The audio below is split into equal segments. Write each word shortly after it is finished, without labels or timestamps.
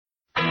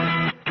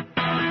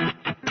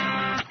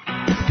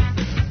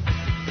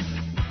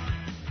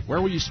Where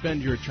will you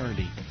spend your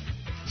eternity?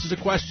 This is a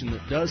question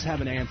that does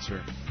have an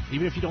answer,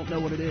 even if you don't know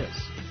what it is.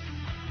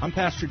 I'm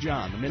Pastor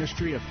John. The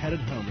ministry of Headed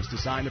Home is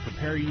designed to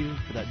prepare you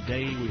for that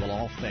day we will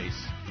all face,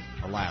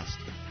 our last.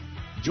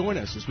 Join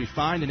us as we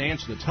find and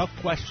answer the tough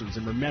questions,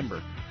 and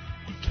remember,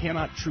 you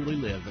cannot truly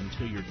live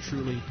until you're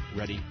truly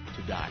ready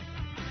to die.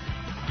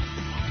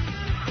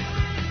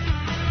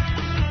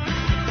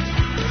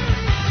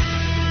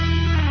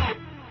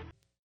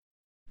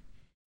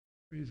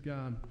 Praise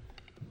God.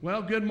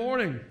 Well, good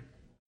morning.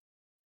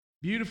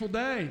 Beautiful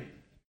day.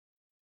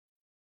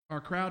 Our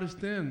crowd is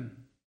thin.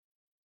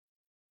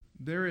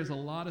 There is a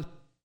lot of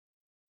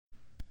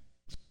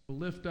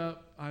lift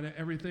up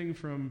everything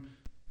from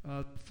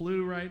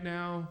flu right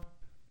now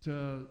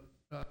to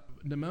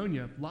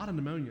pneumonia. A lot of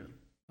pneumonia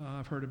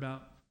I've heard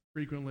about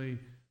frequently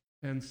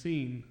and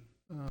seen.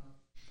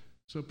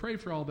 So pray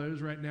for all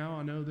those right now.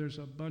 I know there's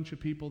a bunch of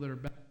people that are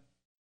back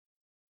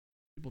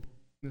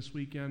this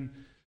weekend.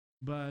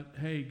 But,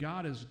 hey,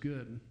 God is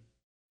good,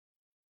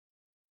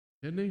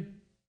 isn't he?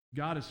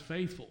 God is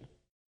faithful.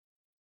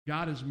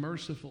 God is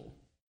merciful.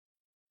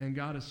 And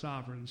God is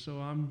sovereign. So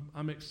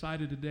I'm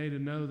excited today to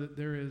know that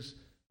there is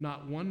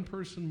not one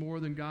person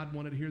more than God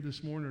wanted here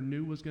this morning or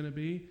knew was going to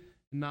be,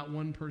 and not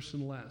one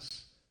person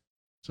less.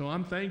 So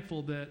I'm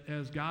thankful that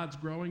as God's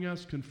growing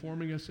us,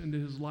 conforming us into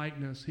his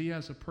likeness, he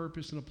has a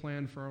purpose and a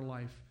plan for our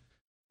life.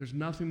 There's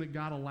nothing that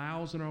God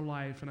allows in our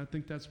life, and I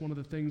think that's one of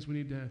the things we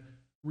need to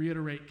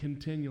reiterate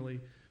continually.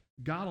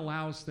 God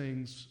allows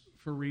things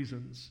for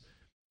reasons.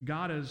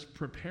 God is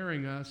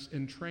preparing us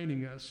and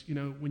training us. You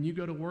know, when you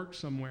go to work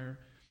somewhere,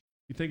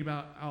 you think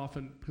about how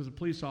often, because a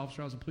police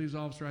officer, I was a police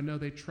officer, I know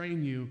they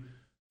train you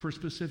for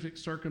specific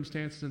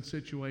circumstances and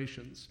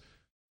situations.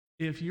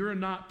 If you're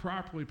not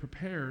properly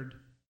prepared,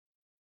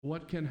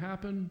 what can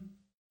happen?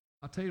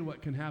 I'll tell you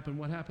what can happen.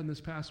 What happened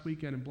this past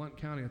weekend in Blount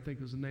County, I think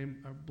was the name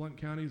of Blount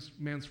County's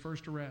man's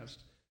first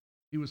arrest.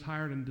 He was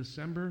hired in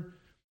December.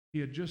 He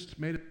had just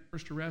made a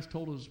first arrest,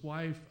 told his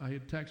wife, I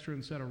had texted her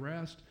and said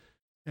arrest,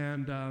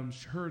 and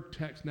her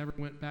text never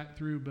went back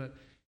through, but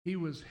he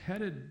was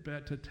headed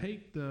to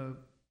take the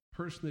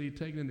person that he'd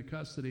taken into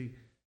custody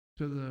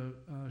to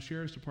the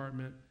sheriff's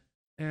department,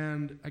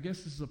 and I guess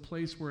this is a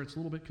place where it's a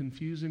little bit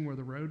confusing where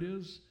the road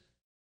is,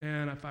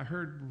 and if I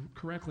heard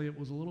correctly, it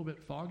was a little bit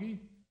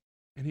foggy,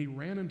 and he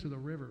ran into the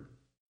river,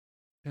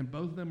 and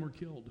both of them were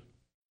killed.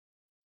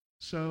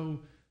 So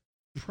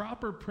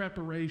proper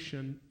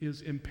preparation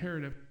is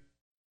imperative.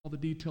 All the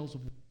details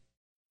of,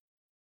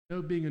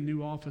 being a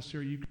new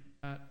officer, you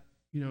got,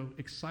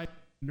 excitement,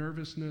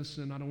 nervousness,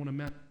 and I don't want to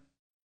mess.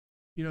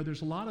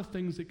 There's a lot of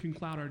things that can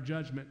cloud our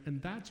judgment, and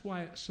that's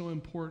why it's so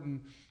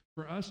important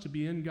for us to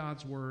be in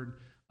God's Word,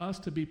 us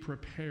to be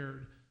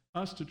prepared,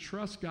 us to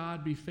trust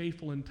God, be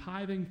faithful in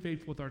tithing,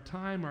 faithful with our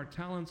time, our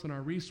talents, and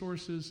our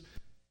resources.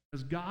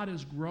 As God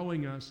is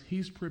growing us,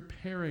 he's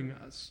preparing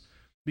us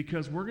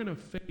because we're going to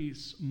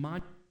face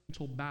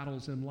monumental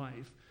battles in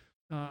life.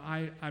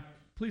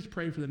 Please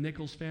pray for the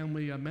Nichols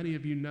family. Many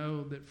of you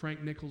know that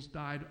Frank Nichols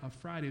died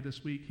Friday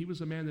this week. He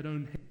was a man that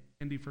owned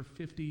Handy for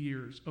 50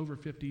 years, over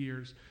 50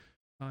 years.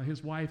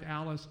 His wife,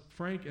 Alice,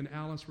 Frank and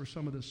Alice were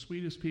some of the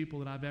sweetest people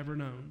that I've ever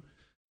known.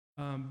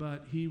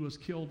 But he was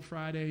killed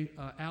Friday.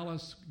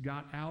 Alice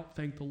got out,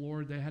 thank the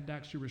Lord. They had to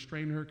actually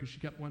restrain her because she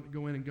kept wanting to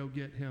go in and go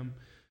get him.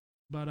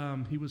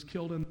 But he was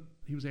killed,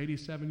 he was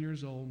 87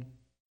 years old.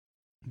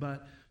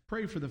 But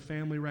pray for the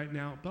family right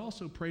now, but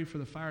also pray for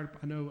the fire.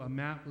 I know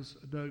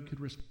Doug could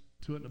respond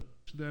to it,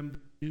 to them that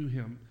knew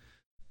him.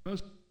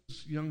 Most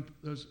young,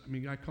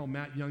 I call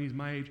Matt young, he's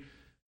my age.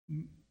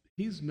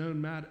 He's known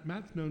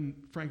Matt's known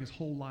Frank his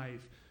whole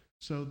life.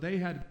 So they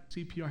had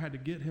CPR, had to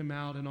get him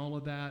out and all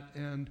of that.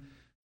 And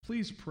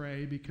please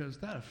pray because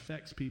that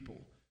affects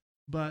people.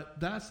 But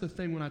that's the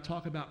thing when I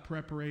talk about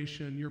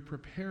preparation, you're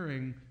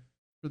preparing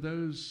for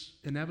those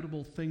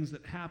inevitable things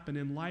that happen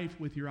in life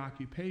with your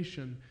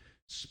occupation.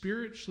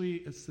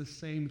 Spiritually, it's the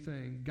same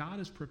thing. God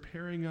is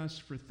preparing us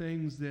for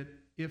things that,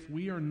 if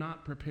we are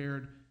not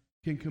prepared,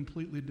 can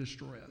completely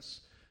destroy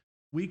us.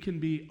 We can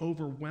be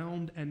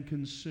overwhelmed and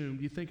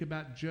consumed. You think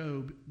about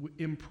Job,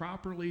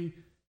 improperly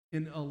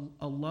in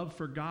a love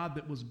for God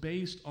that was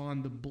based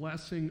on the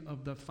blessing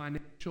of the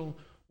financial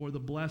or the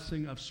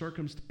blessing of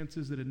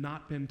circumstances that had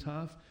not been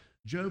tough.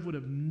 Job would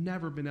have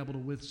never been able to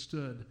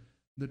withstood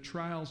the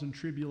trials and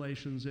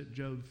tribulations that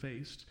Job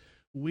faced.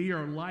 We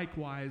are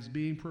likewise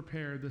being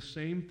prepared. The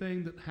same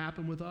thing that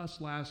happened with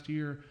us last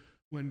year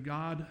when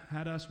God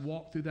had us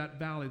walk through that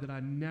valley that I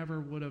never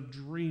would have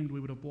dreamed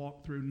we would have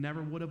walked through,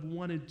 never would have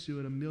wanted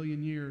to in a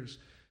million years.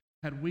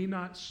 Had we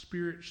not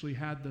spiritually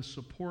had the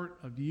support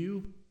of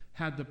you,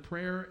 had the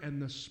prayer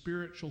and the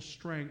spiritual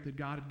strength that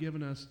God had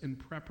given us in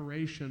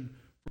preparation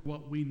for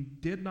what we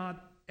did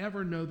not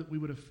ever know that we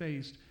would have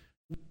faced,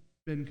 we've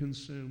been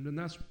consumed. And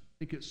that's why I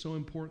think it's so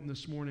important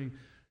this morning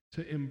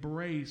to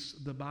embrace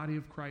the body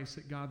of Christ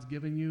that God's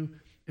given you,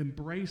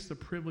 embrace the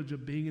privilege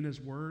of being in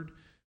his word,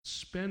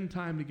 spend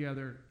time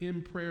together,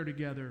 in prayer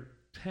together,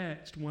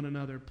 text one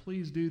another.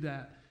 Please do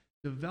that.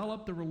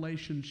 Develop the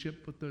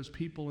relationship with those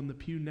people in the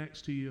pew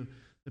next to you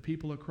the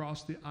people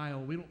across the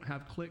aisle. We don't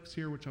have cliques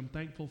here, which I'm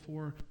thankful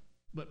for,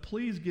 but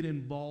please get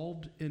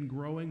involved in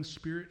growing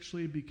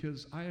spiritually,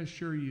 because I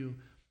assure you,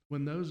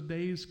 when those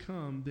days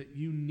come that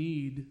you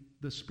need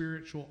the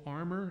spiritual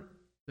armor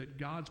that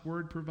God's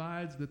word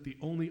provides, that the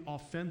only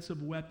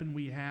offensive weapon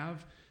we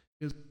have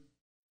is,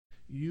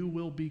 you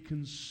will be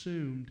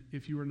consumed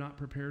if you are not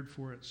prepared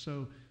for it.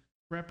 So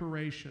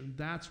preparation,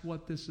 that's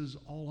what this is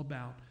all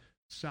about.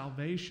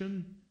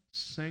 Salvation,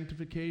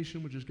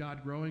 sanctification, which is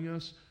God growing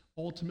us,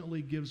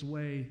 ultimately gives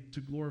way to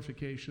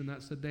glorification.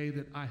 That's the day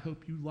that I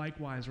hope you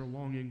likewise are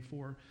longing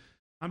for.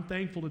 I'm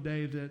thankful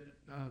today that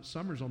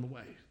summer's on the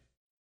way.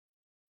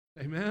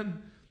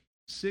 Amen.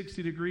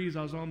 60 degrees.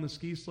 I was on the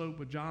ski slope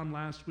with John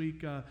last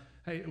week.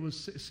 Hey, it was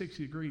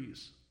 60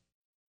 degrees.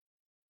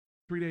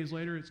 3 days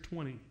later, it's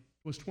 20. It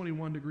was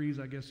 21 degrees,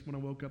 I guess, when I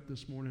woke up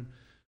this morning.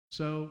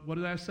 So what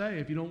did I say?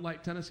 If you don't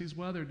like Tennessee's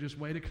weather, just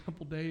wait a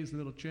couple days and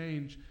it'll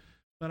change.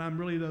 But I'm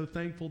really, though,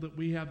 thankful that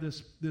we have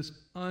this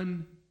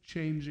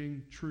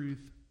unchanging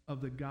truth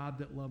of the God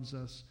that loves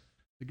us,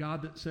 the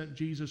God that sent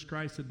Jesus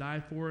Christ to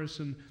die for us.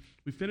 And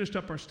we finished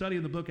up our study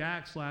in the book of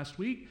Acts last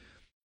week.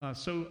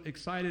 So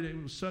excited.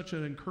 It was such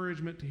an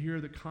encouragement to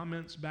hear the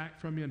comments back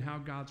from you and how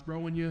God's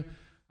growing you.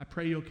 I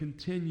pray you'll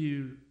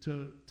continue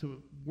to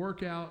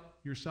work out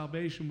your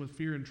salvation with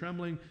fear and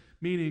trembling,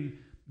 meaning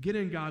get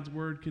in God's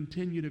word,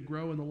 continue to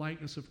grow in the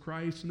likeness of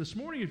Christ. And this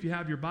morning, if you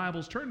have your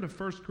Bibles, turn to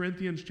 1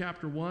 Corinthians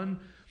chapter 1,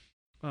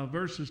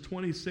 verses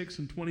 26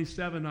 and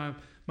 27.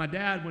 My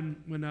dad,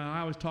 when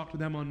I always talk to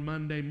them on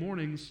Monday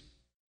mornings,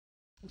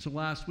 so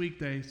last week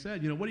they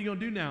said, what are you going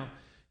to do now?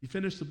 You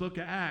finished the book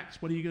of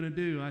Acts. What are you going to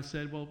do? I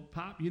said, well,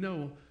 Pop, you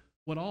know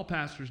what all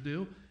pastors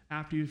do.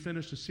 After you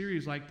finish a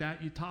series like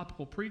that, you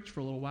topical preach for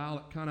a little while.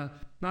 It kind of,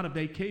 not a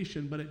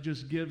vacation, but it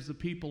just gives the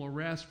people a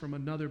rest from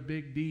another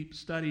big, deep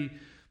study.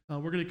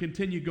 We're going to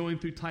continue going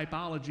through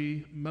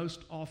typology,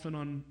 most often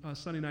on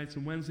Sunday nights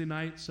and Wednesday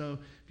nights. So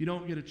if you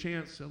don't get a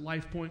chance at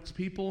Life Points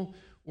people,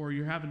 or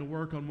you're having to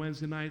work on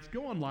Wednesday nights,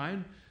 go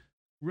online.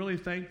 Really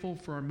thankful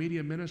for our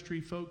media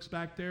ministry folks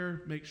back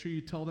there. Make sure you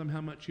tell them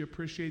how much you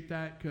appreciate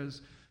that,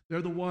 because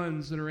they're the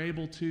ones that are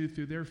able to,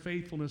 through their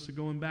faithfulness of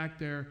going back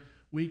there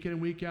week in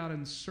and week out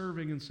and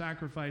serving and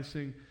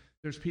sacrificing.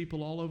 There's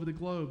people all over the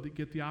globe that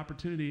get the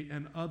opportunity,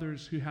 and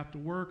others who have to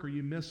work, or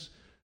you miss,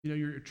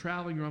 you're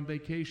traveling, you're on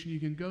vacation. You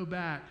can go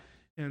back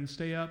and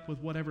stay up with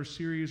whatever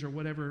series or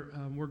whatever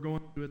we're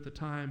going through at the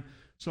time.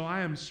 So I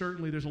am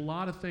certainly, there's a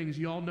lot of things,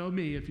 you all know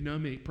me, if you know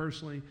me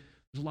personally,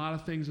 there's a lot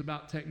of things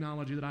about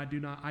technology that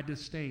I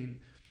disdain.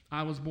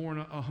 I was born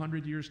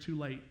 100 years too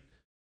late.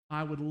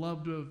 I would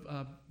love to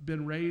have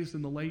been raised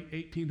in the late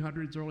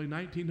 1800s, early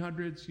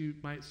 1900s. You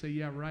might say,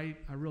 yeah, right,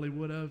 I really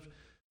would have.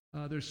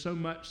 There's so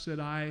much that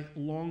I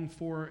long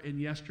for in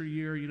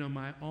yesteryear.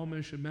 My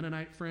Amish and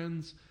Mennonite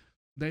friends,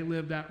 they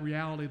live that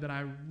reality that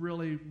I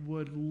really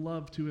would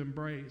love to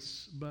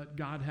embrace, but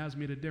God has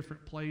me at a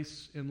different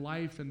place in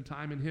life and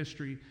time and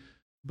history.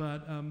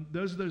 But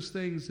those are those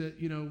things that,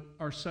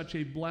 are such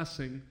a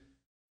blessing.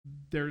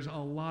 There's a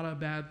lot of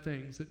bad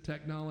things that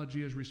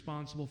technology is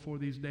responsible for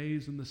these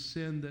days, and the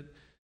sin that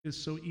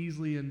is so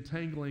easily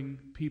entangling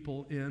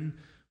people in.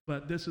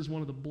 But this is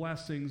one of the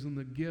blessings and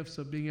the gifts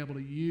of being able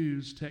to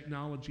use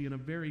technology in a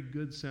very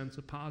good sense,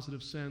 a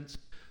positive sense.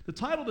 The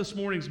title of this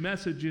morning's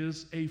message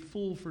is A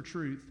Fool for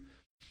Truth.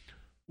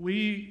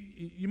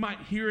 You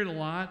might hear it a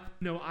lot.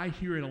 I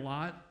hear it a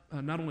lot,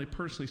 not only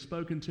personally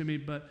spoken to me,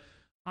 but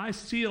I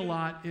see a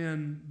lot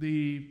in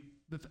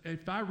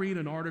if I read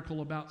an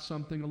article about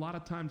something, a lot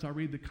of times I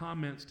read the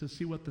comments to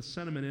see what the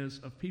sentiment is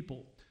of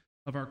people,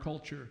 of our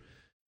culture.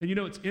 And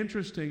it's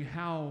interesting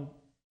how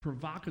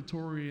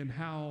provocatory and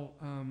how,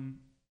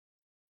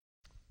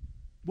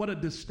 what a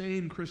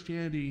disdain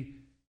Christianity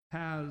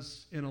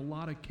has in a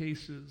lot of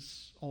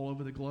cases all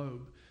over the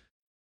globe.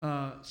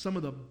 Some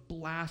of the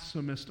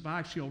blasphemous stuff,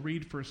 I'll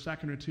read for a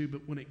second or two,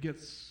 but when it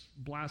gets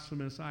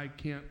blasphemous, I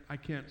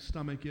can't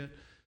stomach it.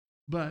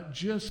 But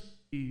just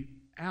the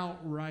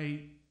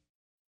outright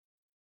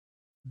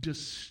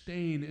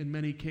disdain in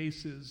many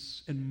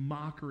cases and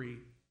mockery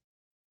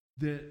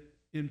that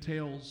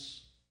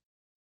entails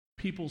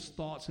people's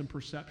thoughts and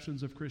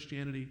perceptions of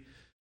Christianity,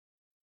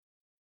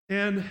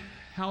 and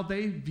how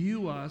they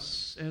view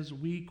us as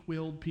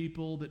weak-willed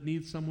people that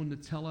need someone to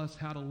tell us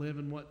how to live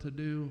and what to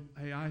do.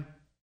 Hey, I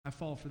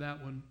fall for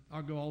that one.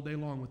 I'll go all day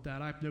long with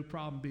that. I have no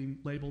problem being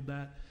labeled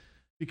that,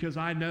 because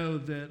I know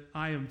that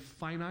I am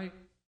finite.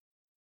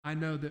 I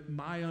know that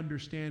my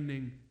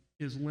understanding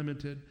is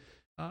limited.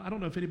 I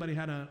don't know if anybody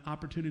had an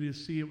opportunity to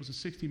see, it was a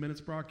 60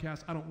 Minutes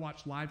broadcast. I don't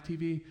watch live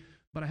TV,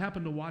 but I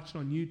happened to watch it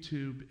on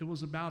YouTube. It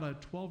was about a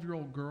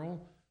 12-year-old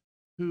girl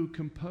who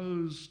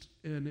composed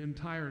an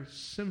entire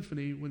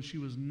symphony when she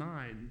was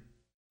 9.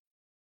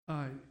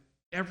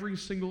 Every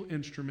single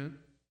instrument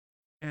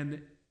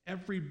and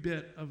every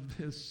bit of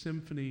this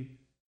symphony,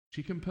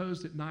 she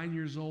composed at 9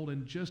 years old,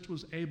 and just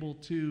was able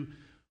to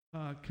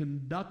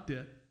conduct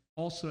it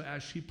also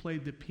as she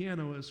played the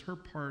piano as her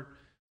part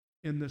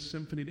in this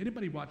symphony. Did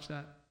anybody watch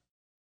that?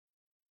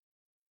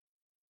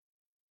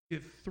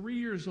 At 3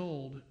 years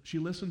old, she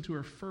listened to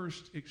her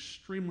first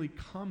extremely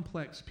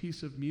complex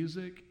piece of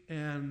music,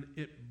 and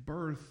it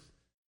birthed.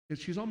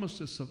 She's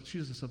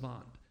a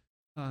savant.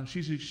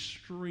 She's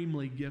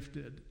extremely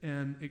gifted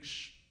and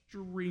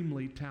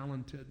extremely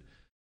talented.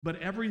 But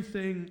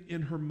everything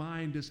in her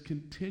mind is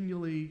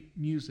continually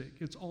music.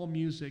 It's all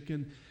music,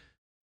 and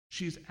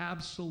she's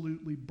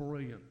absolutely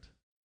brilliant.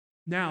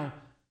 Now,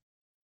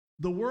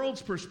 the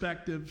world's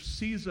perspective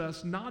sees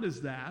us not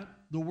as that.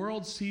 The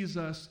world sees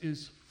us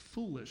as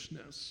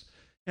foolishness.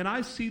 And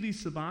I see these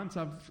savants.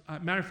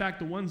 Matter of fact,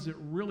 the ones that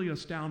really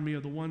astound me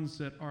are the ones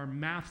that are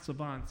math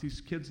savants,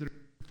 these kids that are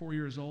 4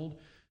 years old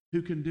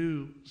who can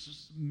do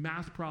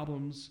math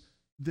problems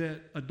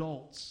that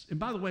adults. And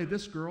by the way,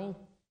 this girl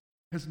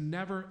has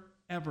never,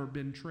 ever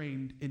been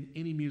trained in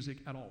any music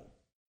at all.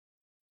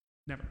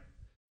 Never.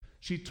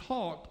 She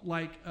talked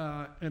like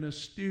an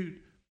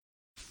astute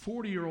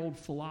 40-year-old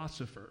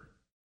philosopher.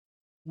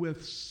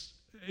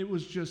 It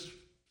was just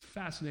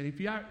fascinating.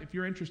 If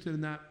you're interested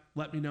in that,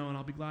 let me know, and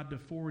I'll be glad to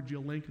forward you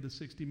a link to the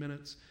 60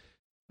 Minutes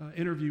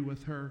interview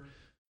with her.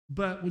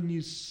 But when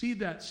you see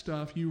that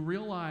stuff, you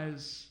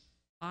realize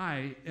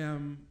how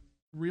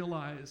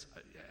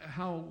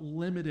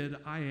limited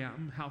I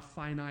am, how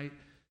finite,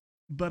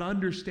 but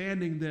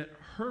understanding that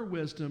her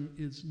wisdom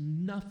is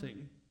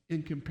nothing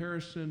in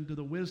comparison to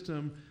the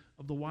wisdom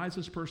of the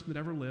wisest person that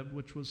ever lived,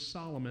 which was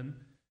Solomon,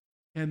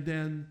 and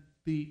then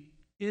the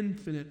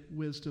infinite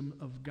wisdom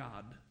of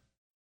God.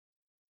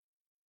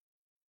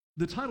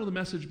 The title of the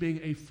message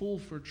being A Fool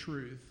for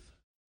Truth.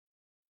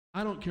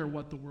 I don't care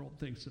what the world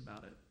thinks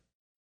about it.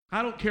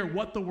 I don't care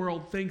what the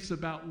world thinks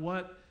about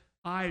what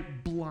I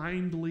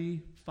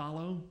blindly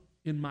follow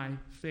in my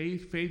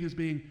faith. Faith is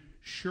being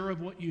sure of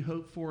what you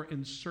hope for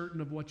and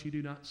certain of what you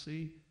do not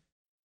see.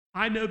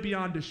 I know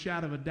beyond a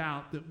shadow of a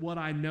doubt that what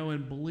I know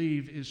and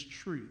believe is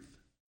truth.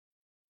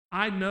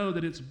 I know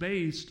that it's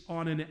based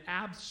on an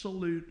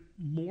absolute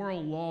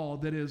moral law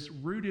that is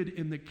rooted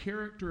in the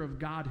character of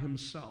God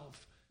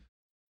Himself.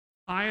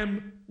 I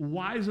am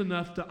wise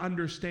enough to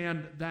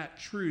understand that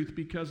truth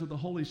because of the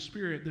Holy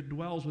Spirit that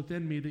dwells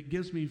within me, that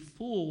gives me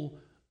full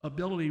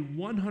ability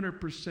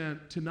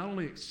 100% to not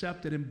only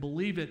accept it and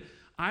believe it.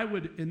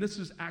 And this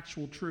is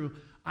actual true,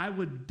 I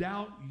would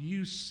doubt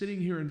you sitting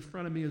here in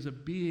front of me as a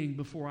being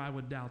before I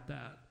would doubt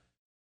that.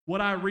 What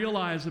I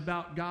realize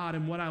about God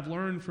and what I've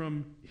learned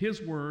from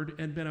His Word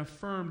and been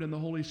affirmed in the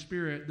Holy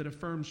Spirit that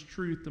affirms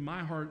truth to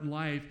my heart and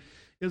life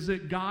is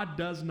that God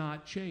does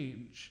not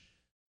change.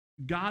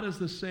 God is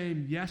the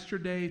same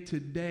yesterday,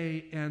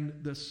 today, and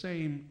the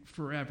same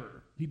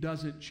forever. He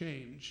doesn't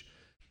change.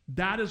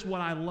 That is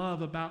what I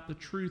love about the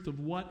truth of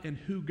what and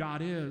who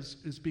God is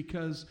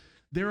because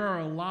there are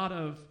a lot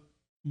of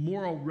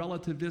moral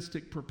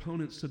relativistic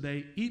proponents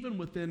today, even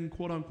within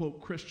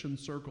quote-unquote Christian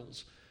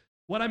circles.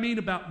 What I mean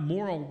about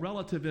moral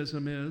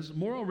relativism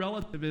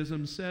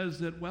says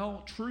that,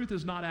 well, truth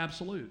is not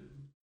absolute.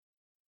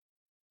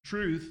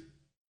 Truth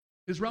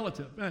is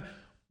relative.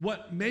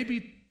 What may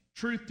be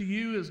truth to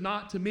you is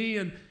not to me,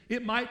 and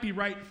it might be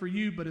right for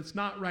you, but it's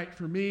not right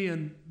for me.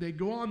 And they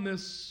go on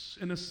this,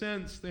 in a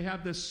sense, they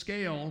have this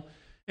scale.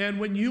 And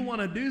when you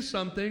want to do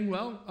something,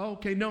 well,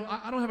 okay, no,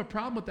 I don't have a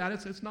problem with that.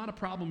 It's not a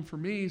problem for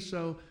me,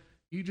 so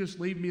you just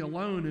leave me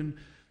alone. And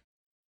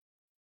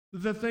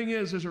the thing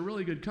is, there's a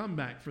really good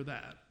comeback for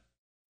that.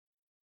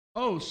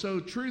 Oh,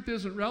 so truth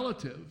isn't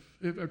relative.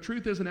 If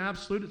truth isn't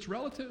absolute, it's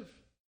relative.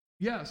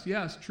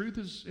 Yes, truth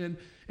is,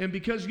 and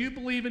because you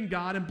believe in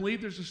God and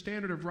believe there's a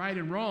standard of right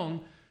and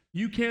wrong,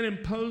 you can't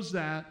impose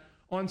that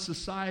on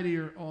society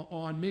or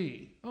on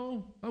me.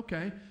 Oh,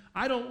 okay.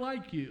 I don't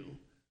like you.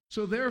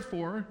 So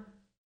therefore,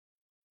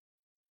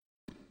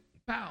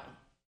 pow.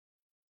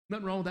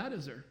 Nothing wrong with that,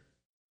 is there?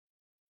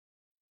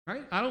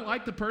 Right? I don't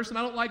like the person.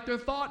 I don't like their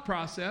thought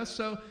process.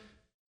 So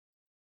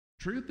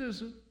truth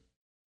isn't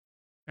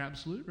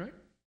absolute, right?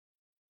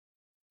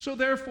 So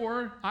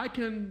therefore, I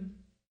can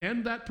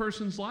end that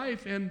person's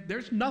life, and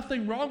there's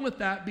nothing wrong with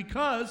that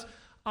because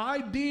I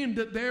deemed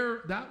that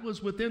that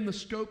was within the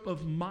scope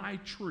of my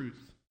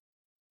truth.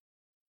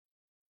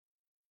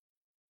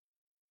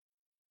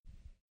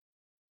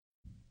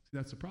 See,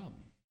 that's the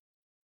problem.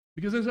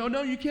 Because they say, oh,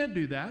 no, you can't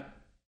do that.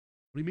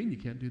 What do you mean you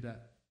can't do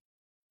that?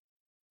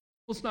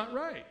 Well, it's not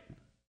right.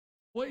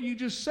 Well, you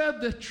just said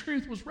that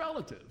truth was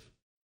relative.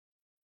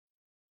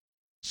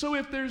 So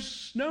if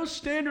there's no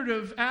standard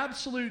of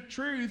absolute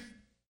truth,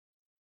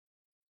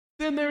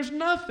 then there's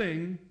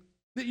nothing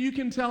that you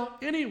can tell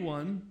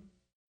anyone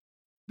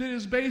that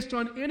is based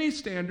on any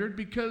standard,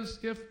 because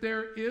if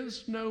there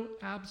is no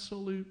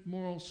absolute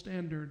moral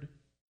standard,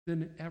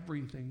 then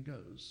everything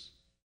goes.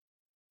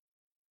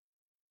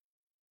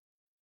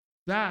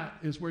 That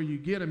is where you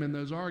get them in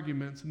those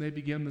arguments, and they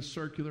begin the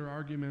circular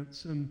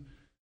arguments, and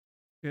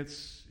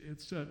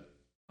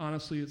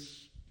honestly,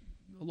 it's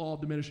a law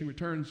of diminishing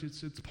returns.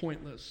 It's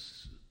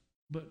pointless.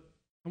 But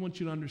I want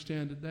you to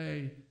understand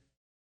today,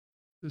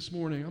 this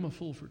morning, I'm a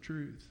fool for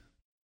truth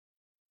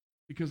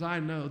because I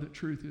know that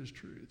truth is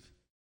truth.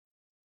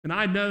 And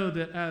I know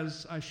that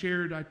as I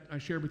shared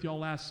with y'all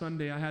last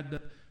Sunday, I had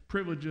to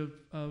privilege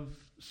of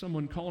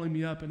someone calling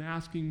me up and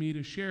asking me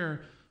to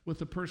share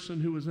with a person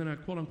who was in a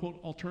quote-unquote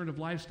alternative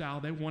lifestyle.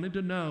 They wanted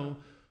to know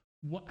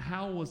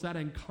how was that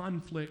in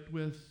conflict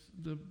with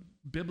the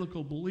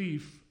biblical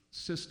belief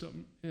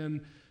system,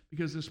 and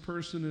because this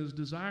person is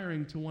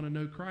desiring to want to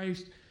know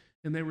Christ,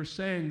 and they were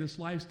saying this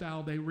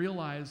lifestyle, they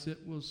realized it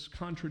was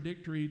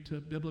contradictory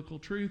to biblical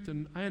truth.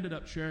 And I ended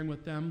up sharing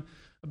with them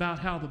about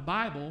how the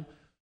Bible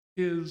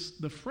is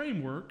the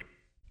framework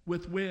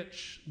with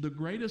which the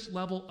greatest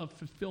level of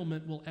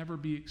fulfillment will ever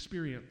be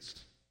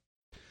experienced.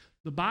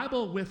 The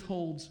Bible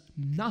withholds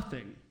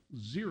nothing,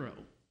 zero,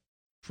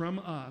 from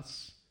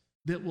us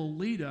that will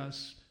lead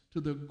us to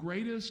the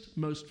greatest,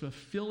 most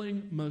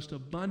fulfilling, most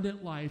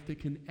abundant life that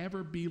can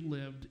ever be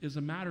lived. As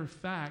a matter of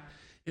fact,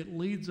 it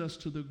leads us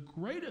to the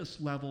greatest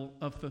level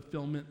of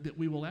fulfillment that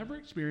we will ever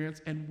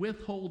experience, and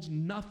withholds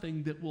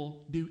nothing that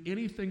will do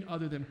anything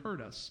other than hurt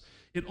us.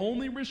 It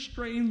only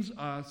restrains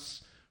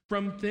us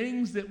from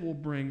things that will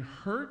bring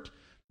hurt,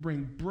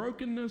 bring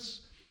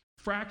brokenness,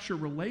 fracture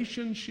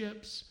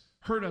relationships,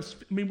 hurt us.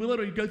 I mean, we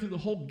literally go through the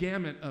whole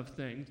gamut of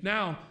things.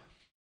 Now,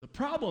 the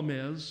problem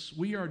is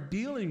we are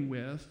dealing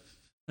with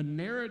a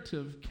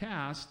narrative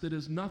cast that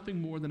is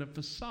nothing more than a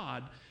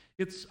facade.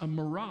 It's a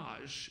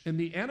mirage. And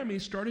the enemy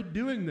started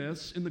doing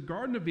this in the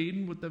Garden of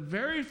Eden with the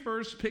very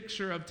first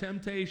picture of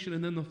temptation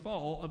and then the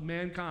fall of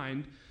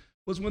mankind,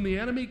 was when the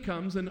enemy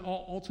comes and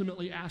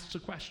ultimately asks a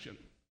question.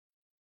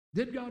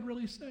 Did God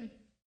really say?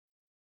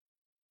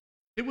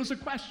 It was a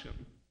question.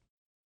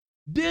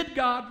 Did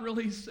God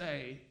really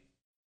say?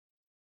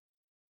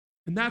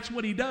 And that's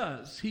what he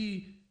does.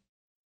 He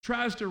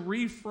tries to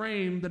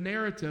reframe the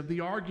narrative,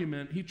 the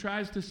argument. He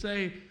tries to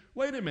say,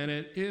 wait a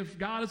minute, if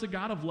God is a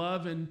God of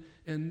love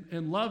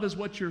and love is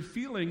what you're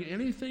feeling,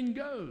 anything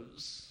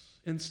goes.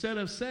 Instead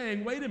of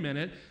saying, wait a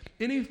minute,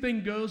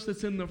 anything goes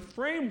that's in the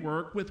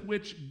framework with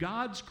which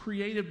God's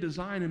creative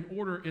design and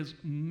order is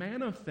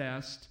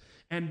manifest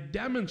and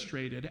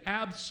demonstrated,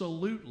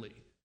 absolutely.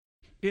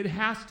 It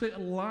has to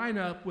line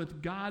up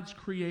with God's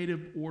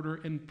creative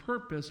order and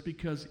purpose,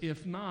 because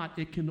if not,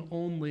 it can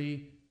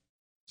only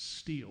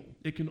steal.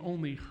 It can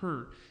only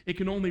hurt. It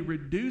can only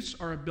reduce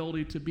our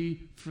ability to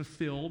be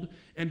fulfilled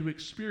and to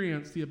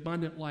experience the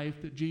abundant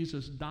life that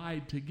Jesus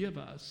died to give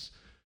us.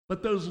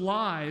 But those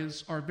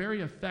lies are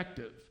very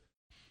effective.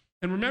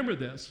 And remember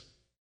this,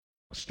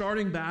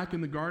 starting back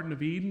in the Garden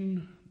of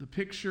Eden, the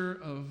picture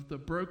of the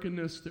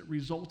brokenness that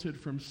resulted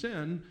from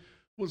sin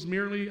was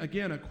merely,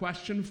 again, a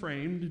question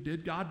framed.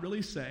 Did God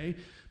really say?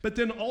 But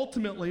then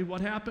ultimately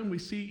what happened, we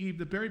see Eve,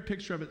 the very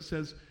picture of it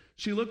says,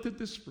 she looked at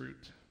this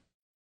fruit.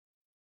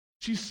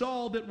 She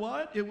saw that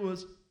what? It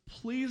was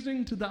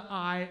pleasing to the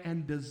eye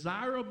and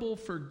desirable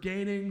for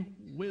gaining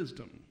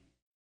wisdom.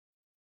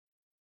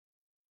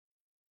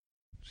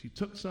 She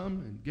took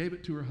some and gave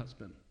it to her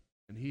husband,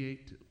 and he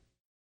ate too.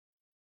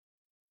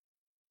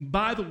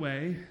 By the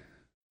way,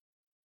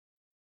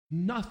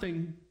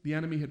 nothing the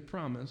enemy had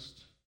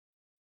promised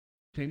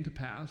came to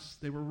pass.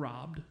 They were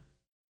robbed.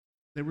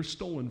 They were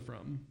stolen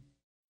from.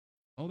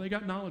 Oh, they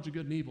got knowledge of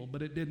good and evil,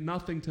 but it did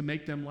nothing to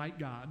make them like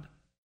God.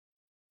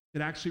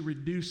 It actually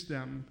reduced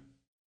them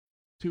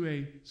to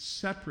a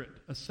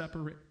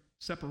separation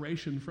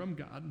from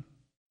God.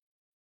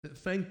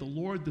 Thank the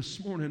Lord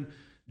this morning,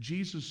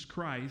 Jesus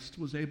Christ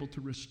was able to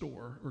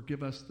restore or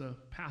give us the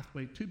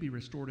pathway to be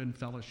restored in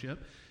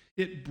fellowship.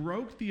 It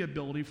broke the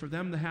ability for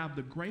them to have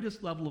the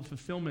greatest level of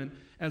fulfillment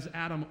as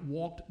Adam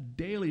walked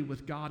daily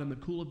with God in the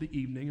cool of the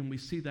evening, and we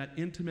see that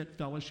intimate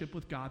fellowship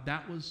with God.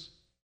 That was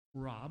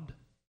robbed.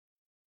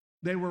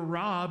 They were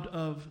robbed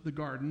of the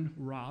garden,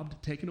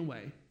 taken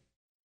away.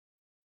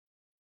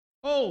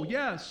 Oh,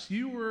 yes,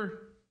 you were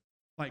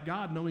like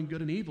God, knowing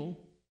good and evil,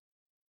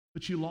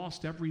 but you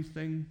lost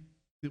everything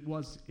that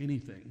was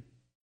anything.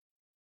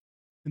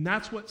 And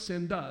that's what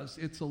sin does.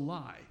 It's a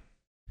lie.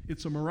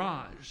 It's a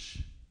mirage.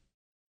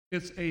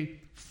 It's a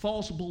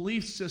false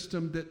belief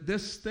system that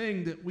this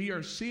thing that we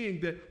are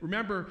seeing, that,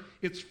 remember,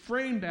 it's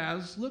framed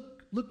as,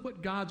 look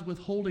what God's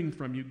withholding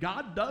from you.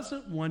 God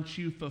doesn't want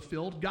you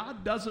fulfilled.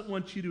 God doesn't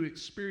want you to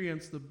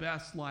experience the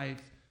best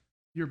life,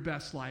 your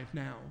best life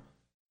now.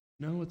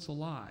 No, it's a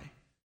lie.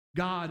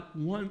 God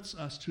wants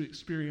us to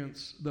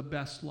experience the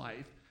best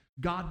life.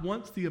 God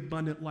wants the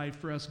abundant life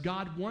for us.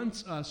 God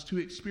wants us to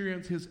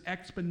experience his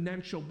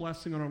exponential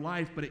blessing on our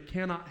life, but it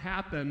cannot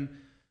happen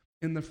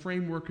in the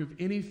framework of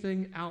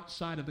anything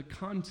outside of the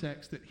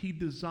context that he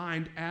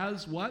designed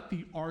as what?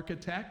 The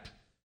architect.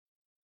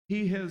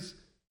 He has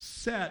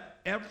set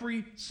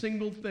every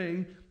single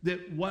thing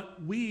that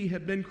what we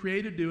have been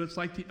created to do. It's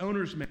like the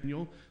owner's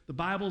manual. The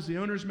Bible's the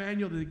owner's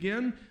manual that,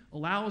 again,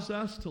 allows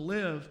us to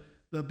live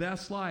the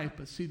best life.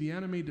 But see, the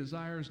enemy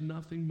desires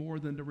nothing more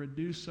than to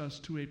reduce us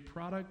to a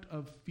product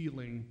of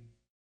feeling,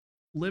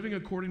 living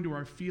according to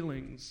our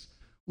feelings,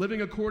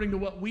 living according to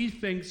what we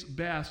think's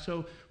best.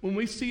 So when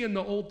we see in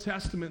the Old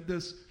Testament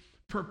this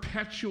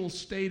perpetual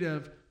state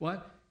of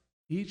what?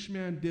 Each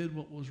man did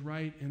what was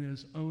right in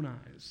his own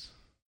eyes.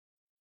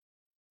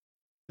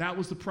 That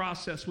was the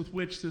process with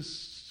which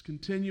this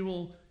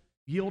continual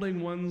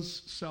yielding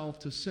one's self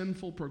to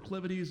sinful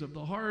proclivities of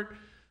the heart,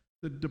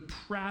 the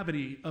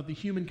depravity of the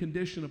human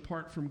condition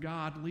apart from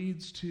God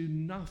leads to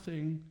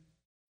nothing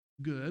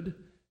good.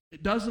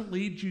 It doesn't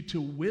lead you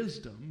to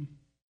wisdom.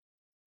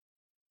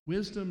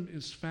 Wisdom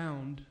is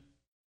found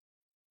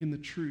in the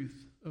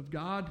truth of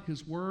God,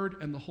 His Word,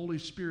 and the Holy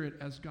Spirit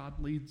as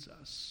God leads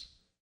us.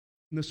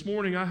 And this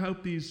morning, I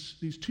hope these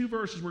two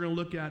verses we're going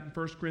to look at in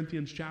 1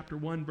 Corinthians chapter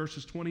 1,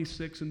 verses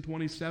 26 and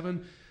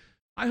 27,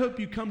 I hope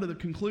you come to the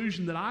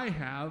conclusion that I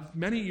have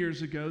many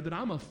years ago, that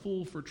I'm a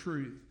fool for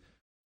truth.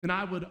 And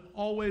I would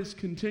always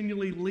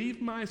continually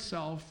leave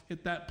myself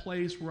at that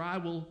place where I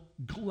will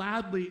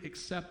gladly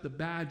accept the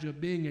badge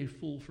of being a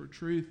fool for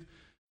truth,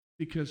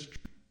 because truth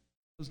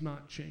does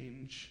not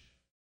change.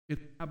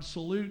 It's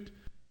absolute.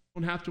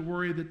 Don't have to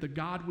worry that the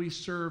God we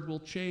serve will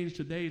change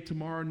today,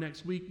 tomorrow,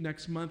 next week,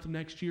 next month,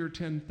 next year,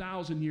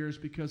 10,000 years,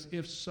 because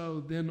if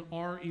so, then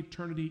our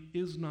eternity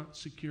is not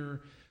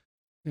secure.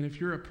 And if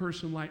you're a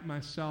person like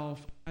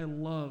myself, I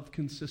love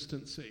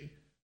consistency.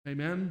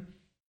 Amen?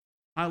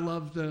 I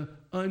love the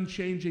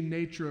unchanging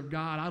nature of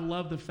God. I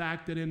love the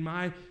fact that in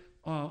my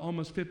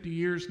almost 50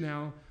 years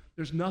now,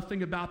 there's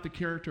nothing about the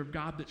character of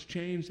God that's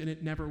changed, and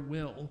it never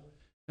will.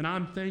 And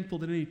I'm thankful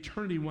that in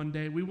eternity one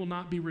day, we will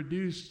not be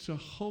reduced to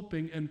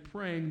hoping and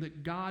praying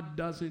that God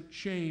doesn't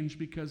change,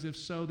 because if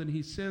so, then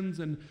He sins,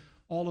 and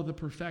all of the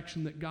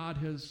perfection that God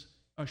has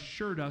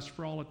assured us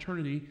for all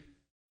eternity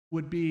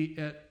would be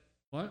at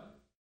what?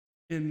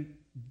 In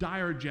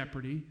dire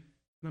jeopardy.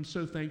 And I'm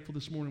so thankful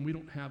this morning we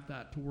don't have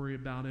that to worry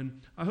about.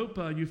 And I hope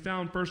you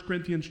found 1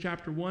 Corinthians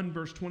chapter 1,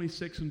 verse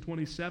 26 and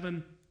 27.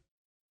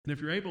 And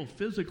if you're able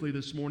physically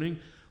this morning,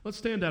 let's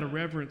stand out of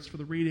reverence for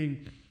the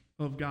reading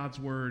of God's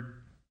Word.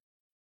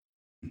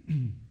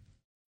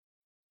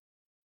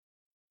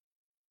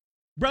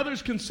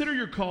 Brothers, consider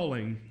your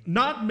calling.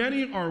 Not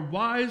many are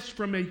wise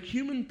from a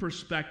human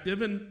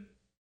perspective, and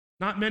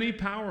not many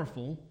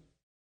powerful,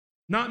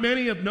 not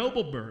many of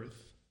noble birth.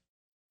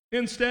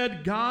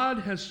 Instead, God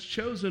has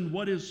chosen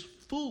what is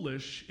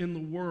foolish in the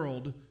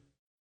world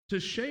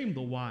to shame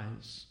the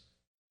wise.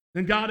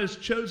 And God has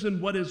chosen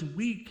what is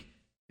weak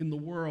in the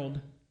world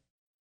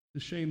to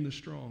shame the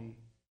strong.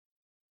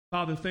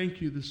 Father,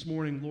 thank you this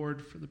morning,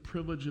 Lord, for the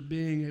privilege of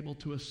being able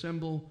to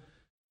assemble,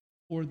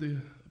 or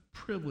the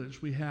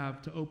privilege we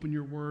have to open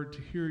your word,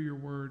 to hear your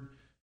word.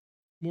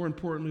 More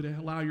importantly, to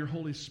allow your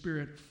Holy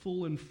Spirit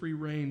full and free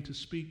reign to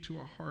speak to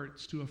our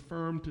hearts, to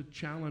affirm, to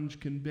challenge,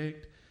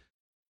 convict.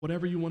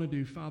 Whatever you want to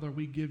do, Father,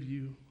 we give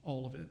you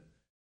all of it.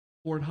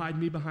 Lord, hide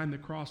me behind the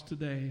cross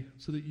today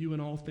so that you in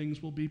all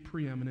things will be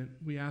preeminent.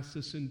 We ask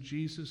this in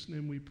Jesus'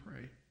 name we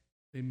pray.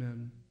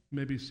 Amen. You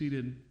may be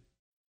seated.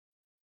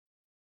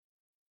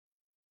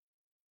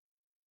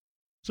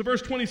 So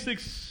verse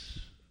 26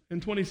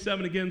 and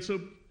 27 again,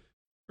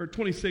 or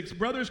 26,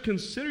 brothers,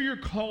 consider your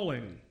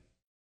calling.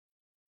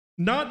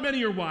 Not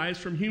many are wise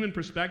from human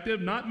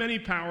perspective, not many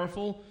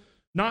powerful,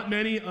 not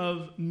many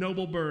of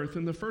noble birth.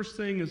 And the first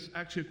thing is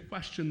actually a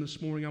question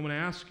this morning I want to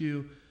ask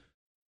you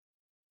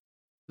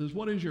is,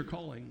 what is your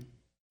calling?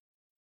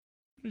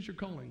 What is your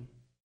calling?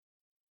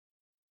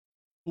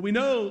 Well, we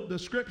know the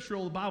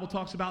scriptural, the Bible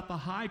talks about the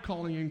high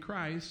calling in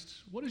Christ.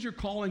 What is your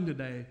calling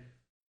today?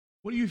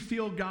 What do you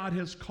feel God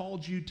has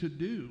called you to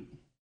do?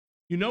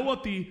 You know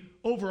what the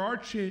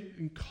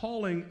overarching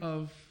calling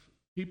of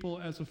people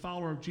as a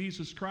follower of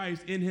Jesus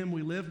Christ, in Him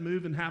we live,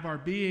 move, and have our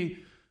being.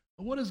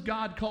 What does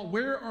God call?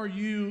 Where are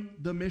you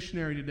the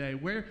missionary today?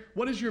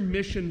 What is your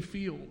mission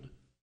field?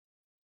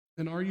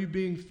 And are you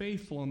being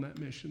faithful on that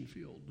mission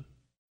field?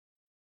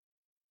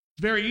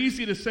 It's very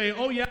easy to say,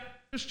 oh yeah, I'm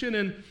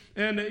Christian,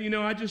 and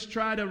I just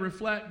try to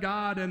reflect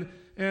God, and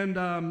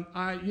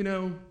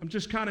I'm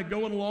just kind of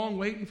going along,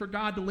 waiting for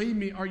God to lead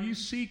me. Are you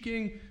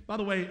seeking? By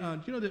the way,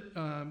 do you know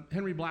that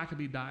Henry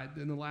Blackaby died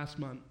in the last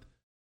month?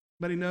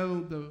 But you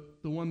know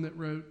the one that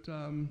wrote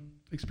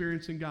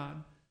Experiencing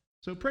God.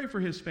 So pray for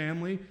his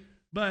family.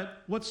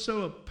 But what's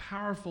so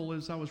powerful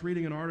is I was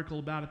reading an article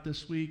about it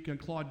this week, and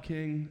Claude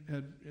King,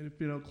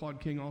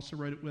 Claude King also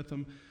wrote it with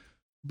him.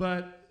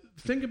 But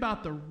think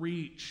about the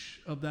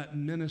reach of that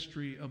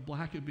ministry of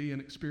Blackaby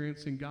and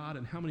Experiencing God,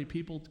 and how many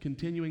people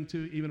continuing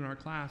to, even in our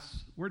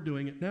class, we're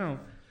doing it now.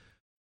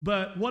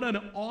 But what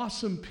an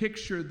awesome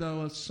picture,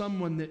 though, of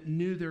someone that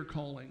knew their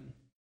calling.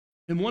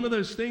 And one of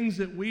those things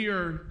that we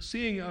are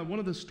seeing, one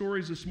of the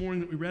stories this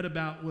morning that we read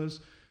about was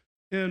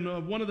in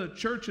one of the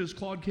churches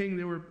Claude King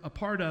they were a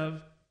part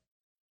of.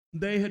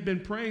 They had been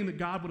praying that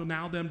God would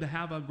allow them to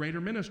have a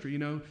greater ministry.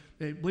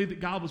 They believed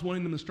that God was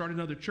wanting them to start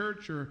another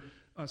church or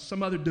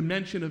some other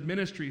dimension of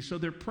ministry. So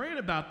they're praying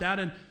about that.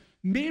 And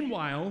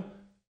meanwhile,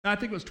 I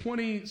think it was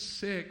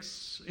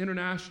 26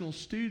 international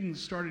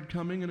students started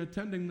coming and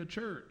attending the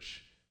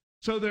church.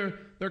 So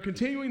they're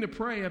continuing to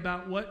pray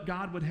about what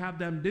God would have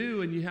them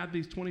do. And you have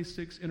these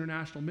 26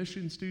 international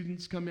mission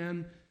students come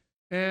in,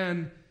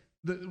 and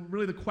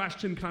really the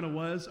question kind of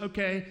was,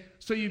 okay,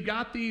 so you've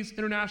got these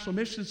international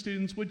mission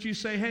students. Would you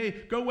say,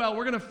 hey, go well,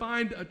 we're going to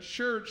find a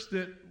church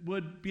that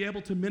would be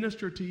able to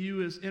minister to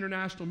you as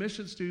international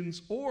mission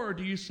students? Or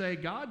do you say,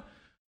 God,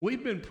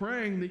 We've been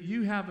praying that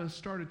you have us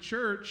start a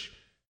church.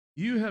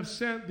 You have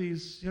sent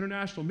these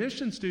international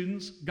mission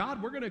students.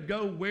 God, we're going to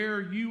go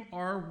where you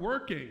are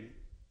working.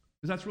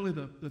 Because that's really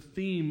the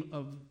theme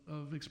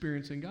of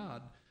experiencing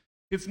God.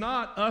 It's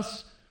not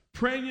us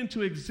praying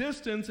into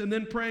existence and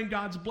then praying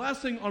God's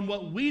blessing on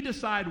what we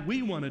decide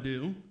we want to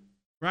do,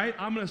 right?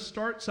 I'm going to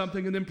start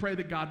something and then pray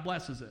that God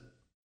blesses it.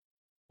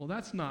 Well,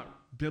 that's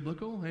not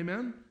biblical,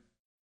 amen?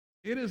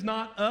 It is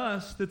not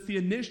us that's the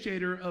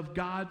initiator of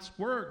God's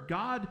work.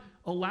 God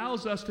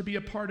allows us to be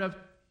a part of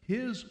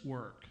his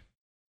work.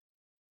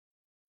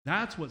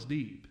 That's what's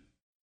deep.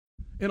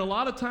 And a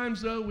lot of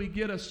times, though, we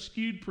get a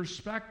skewed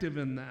perspective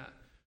in that.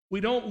 We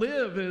don't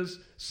live as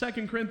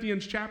 2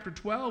 Corinthians chapter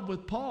 12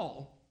 with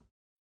Paul,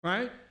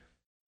 right?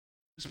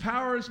 His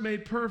power is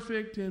made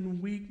perfect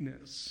in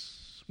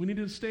weakness. We need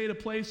to stay at a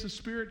place of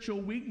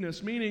spiritual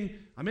weakness, meaning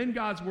I'm in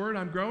God's word,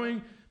 I'm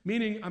growing,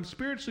 meaning I'm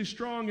spiritually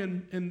strong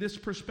in this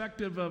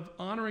perspective of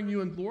honoring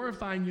you and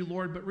glorifying you,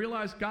 Lord, but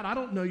realize, God, I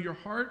don't know your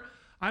heart.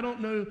 I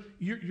don't know,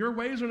 your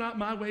ways are not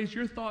my ways,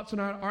 your thoughts are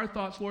not our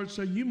thoughts, Lord,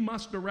 so you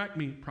must direct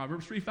me.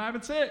 Proverbs 3, 5,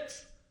 and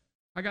 6.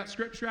 I got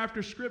scripture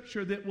after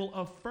scripture that will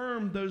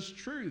affirm those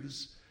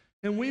truths.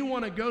 And we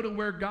want to go to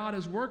where God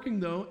is working,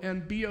 though,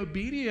 and be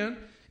obedient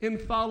in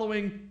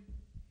following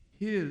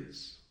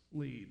his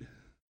lead.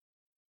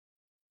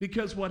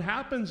 Because what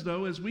happens,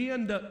 though, is we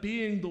end up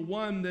being the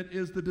one that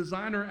is the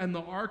designer and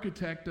the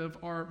architect of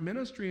our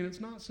ministry, and it's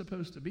not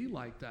supposed to be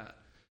like that.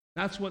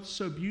 That's what's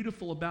so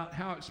beautiful about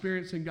how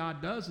experiencing God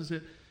does, is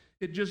it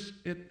just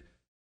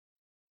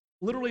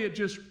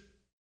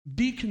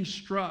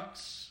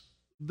deconstructs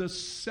the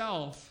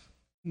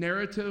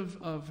self-narrative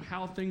of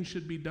how things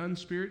should be done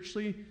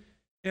spiritually,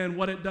 and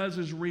what it does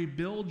is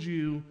rebuild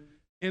you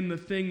in the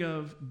thing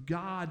of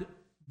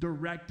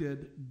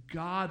God-directed,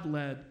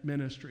 God-led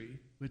ministry,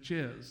 which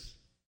is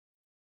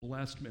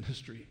blessed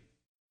ministry.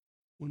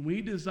 When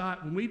we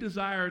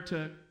desire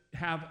to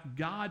have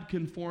God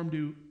conform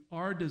to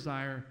our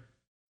desire,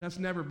 that's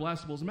never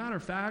blessable. As a matter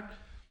of fact,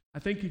 I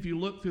think if you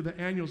look through the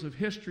annals of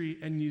history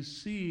and you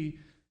see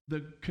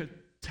the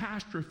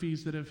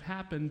catastrophes that have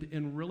happened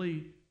in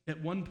really, at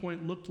one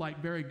point, looked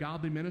like very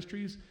godly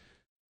ministries,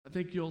 I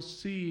think you'll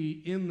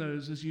see in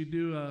those, as you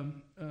do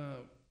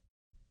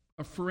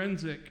a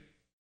forensic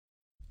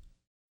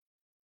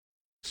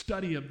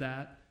study of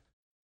that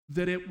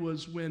it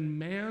was when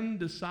man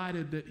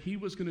decided that he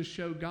was going to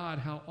show God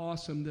how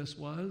awesome this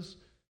was,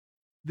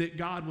 that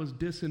God was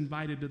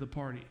disinvited to the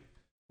party,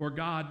 or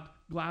God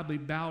gladly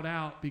bowed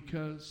out,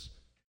 because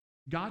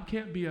God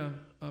can't be a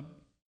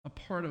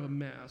part of a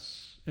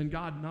mess, and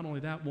God, not only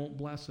that, won't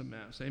bless a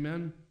mess.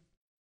 Amen?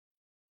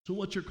 So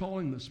what's your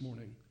calling this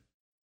morning?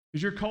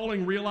 Is your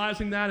calling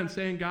realizing that and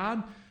saying,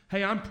 God,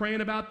 hey, I'm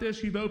praying about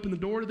this, you've opened the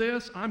door to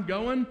this, I'm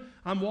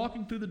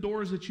walking through the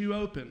doors that you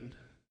opened?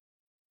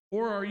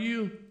 Or are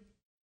you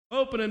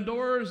opening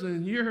doors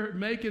and you're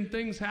making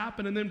things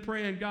happen and then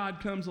praying God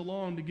comes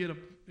along to get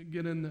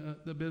in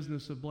the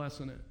business of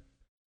blessing it?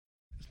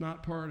 It's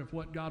not part of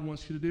what God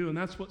wants you to do, and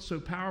that's what's so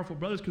powerful.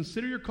 Brothers,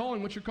 consider your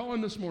calling. What's your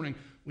calling this morning?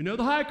 We know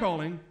the high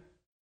calling,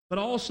 but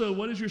also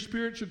what is your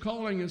spiritual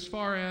calling as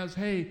far as,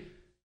 hey,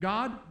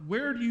 God,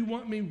 where do you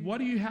want me? What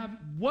do you have?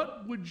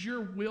 What would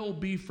your will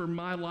be for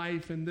my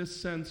life in this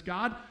sense?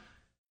 God,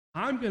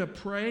 I'm going to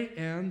pray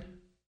and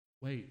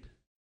wait.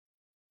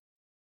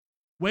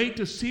 Wait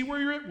to see where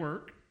you're at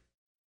work.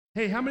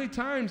 Hey, how many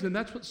times, and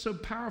that's what's so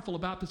powerful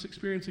about this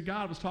experience of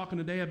God. I was talking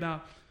today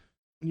about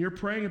when you're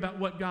praying about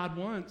what God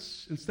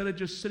wants, instead of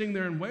just sitting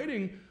there and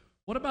waiting,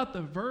 what about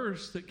the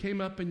verse that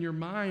came up in your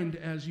mind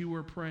as you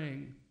were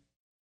praying?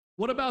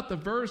 What about the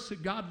verse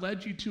that God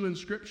led you to in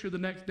Scripture the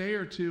next day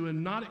or two,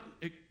 and not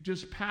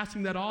just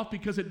passing that off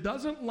because it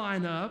doesn't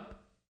line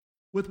up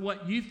with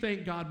what you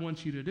think God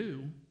wants you to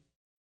do?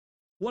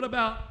 What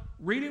about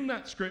reading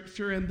that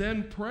Scripture and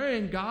then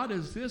praying, God,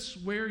 is this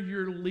where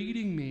you're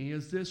leading me?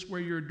 Is this where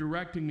you're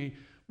directing me?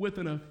 With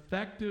an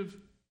effective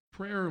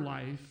prayer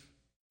life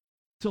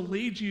to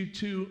lead you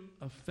to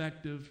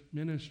effective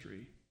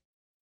ministry.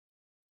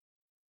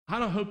 I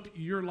don't hope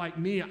you're like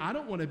me. I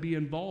don't want to be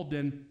involved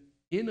in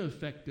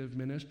ineffective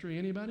ministry.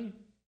 Anybody?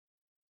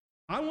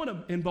 I want to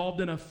be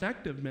involved in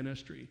effective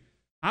ministry.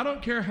 I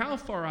don't care how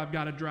far I've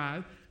got to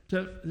drive.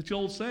 The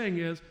old saying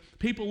is,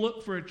 people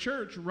look for a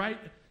church right,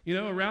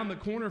 around the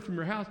corner from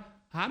your house.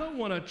 I don't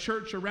want a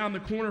church around the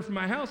corner from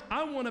my house.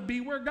 I want to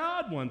be where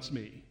God wants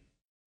me.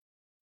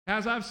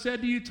 As I've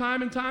said to you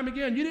time and time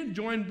again, you didn't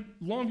join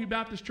Longview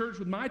Baptist Church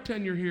with my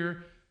tenure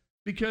here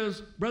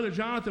because Brother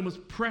Jonathan was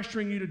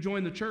pressuring you to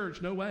join the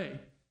church. No way.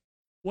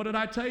 What did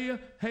I tell you?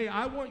 Hey,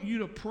 I want you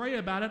to pray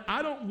about it.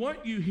 I don't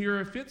want you here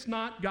if it's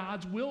not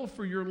God's will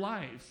for your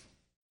life.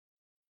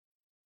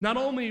 Not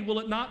only will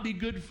it not be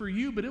good for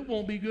you, but it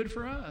won't be good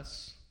for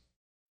us.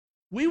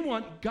 We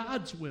want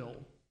God's will.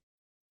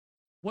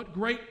 What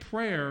great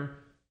prayer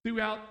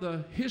throughout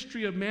the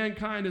history of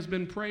mankind has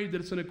been prayed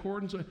that it's in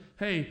accordance with,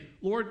 hey,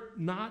 Lord,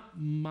 not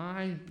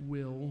my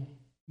will,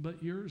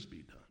 but yours be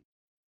done.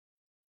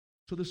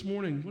 So this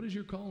morning, what is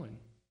your calling?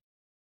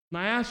 And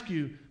I ask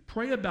you,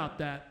 pray about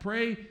that.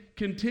 Pray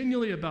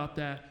continually about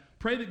that.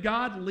 Pray that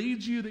God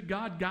leads you, that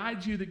God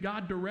guides you, that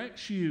God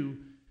directs you.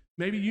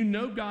 Maybe you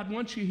know God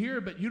wants you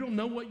here, but you don't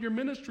know what your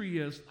ministry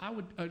is. I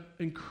would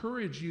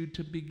encourage you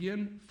to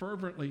begin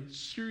fervently,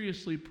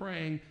 seriously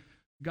praying,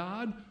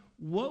 God,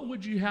 what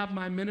would you have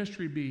my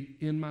ministry be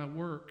in my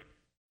work,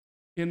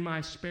 in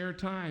my spare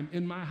time,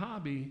 in my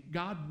hobby?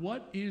 God,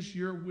 what is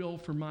your will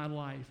for my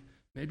life?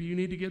 Maybe you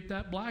need to get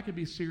that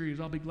Blackaby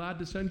series. I'll be glad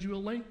to send you a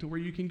link to where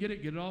you can get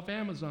it off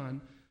Amazon.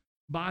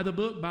 Buy the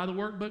book, buy the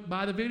workbook,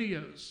 buy the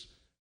videos.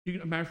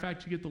 Matter of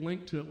fact, you get the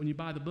link to it when you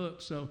buy the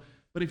book.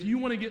 But if you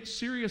want to get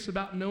serious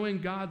about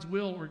knowing God's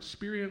will or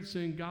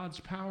experiencing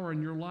God's power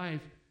in your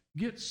life,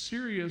 get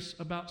serious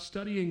about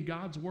studying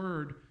God's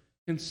word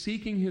and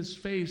seeking his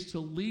face to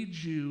lead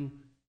you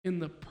in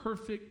the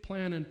perfect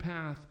plan and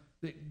path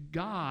that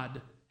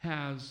God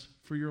has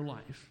for your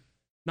life.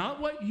 Not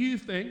what you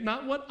think,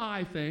 not what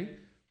I think.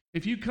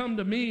 If you come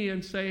to me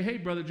and say, hey,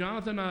 Brother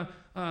Jonathan, a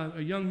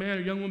young man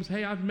or young woman says,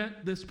 hey, I've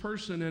met this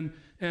person,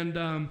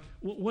 and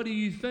what do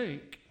you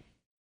think?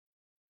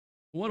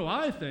 What do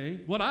I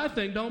think? What I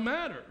think don't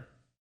matter.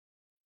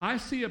 I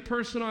see a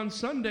person on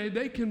Sunday,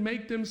 they can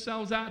make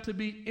themselves out to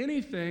be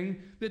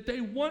anything that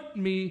they want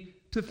me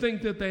to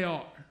think that they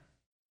are.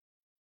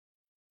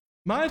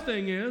 My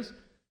thing is,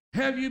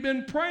 have you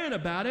been praying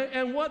about it,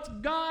 and what's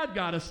God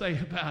got to say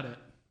about it?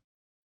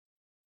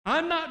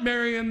 I'm not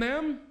marrying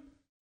them.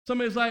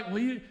 Somebody's like, well,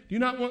 do you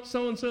not want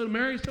so-and-so to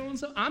marry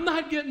so-and-so? I'm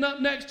not getting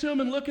up next to them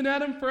and looking at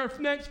them for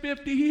the next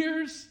 50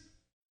 years.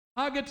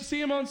 I'll get to see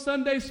him on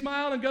Sunday,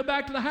 smile, and go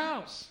back to the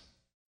house.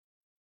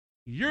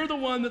 You're the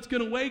one that's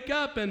going to wake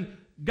up, and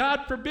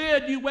God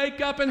forbid you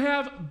wake up and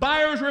have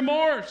buyer's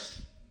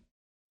remorse.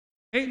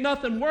 Ain't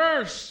nothing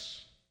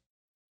worse.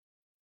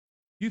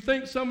 You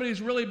think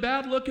somebody's really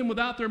bad looking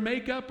without their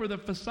makeup or the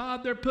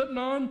facade they're putting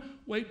on?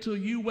 Wait till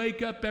you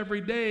wake up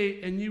every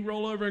day and you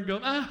roll over and go,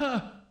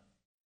 ah.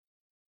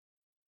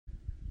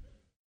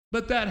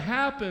 But that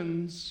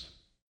happens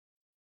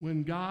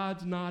when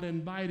God's not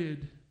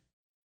invited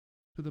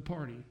to the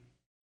party.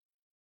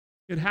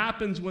 It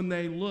happens when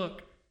they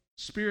look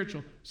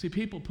spiritual. See,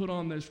 people put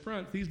on those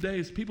fronts. These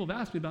days, people have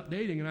asked me about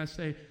dating, and I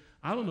say,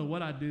 I don't know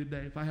what I'd do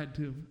today if I had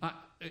to.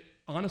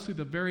 Honestly,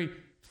 the very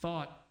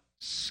thought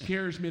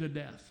scares me to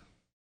death.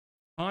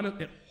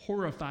 It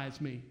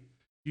horrifies me.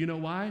 You know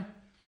why?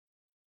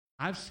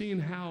 I've seen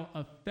how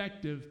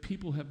effective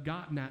people have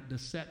gotten at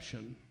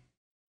deception.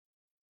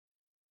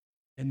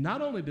 And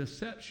not only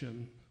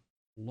deception,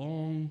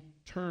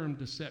 long-term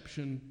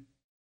deception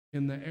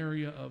in the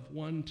area of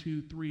 1,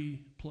 2,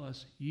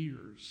 3+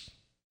 years.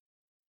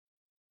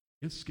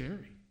 It's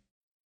scary.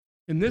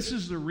 And this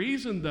is the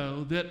reason,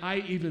 though, that I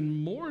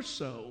even more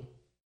so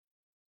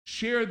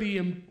share the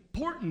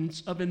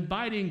importance of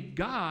inviting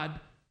God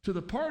to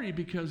the party,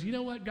 because you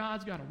know what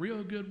God's got a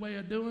real good way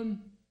of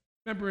doing?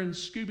 Remember in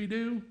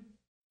Scooby-Doo?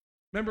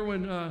 Remember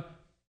when,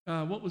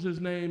 what was his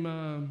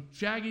name,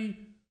 Shaggy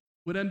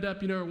would end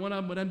up, one of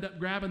them would end up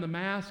grabbing the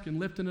mask and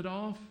lifting it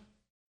off?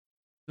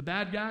 The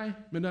bad guy?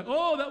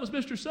 Oh, that was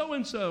Mr.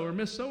 So-and-so or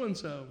Miss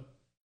So-and-so.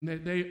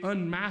 And they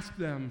unmasked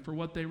them for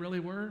what they really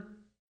were.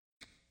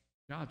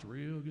 God's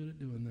real good at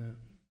doing that.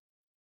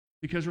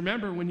 Because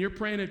remember, when you're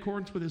praying in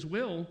accordance with his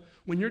will,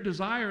 when your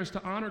desire is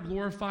to honor,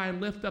 glorify, and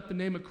lift up the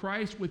name of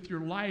Christ with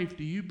your life,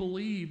 do you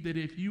believe that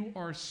if you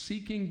are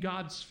seeking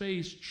God's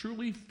face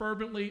truly,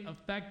 fervently,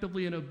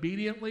 effectively, and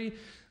obediently,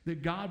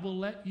 that God will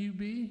let you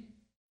be?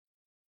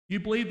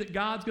 You believe that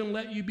God's going to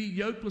let you be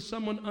yoked with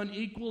someone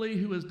unequally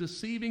who is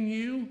deceiving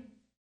you?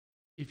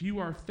 If you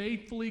are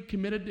faithfully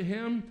committed to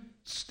him,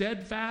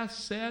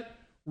 steadfast, set,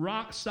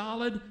 rock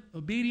solid,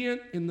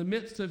 obedient in the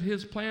midst of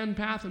his plan,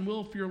 path, and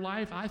will for your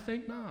life? I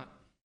think not.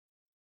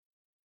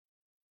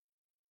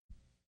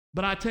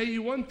 But I tell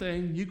you one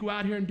thing, you go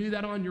out here and do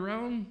that on your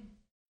own,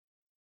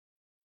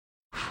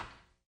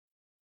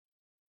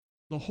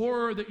 the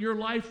horror that your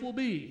life will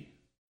be,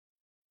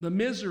 the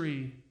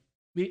misery,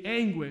 the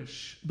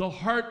anguish, the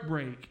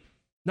heartbreak,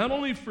 not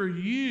only for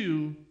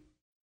you,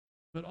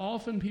 but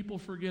often people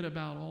forget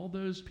about all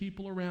those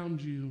people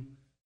around you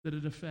that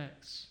it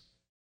affects.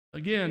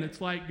 Again, it's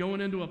like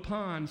going into a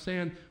pond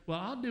saying, well,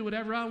 I'll do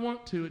whatever I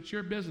want to. It's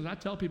your business. I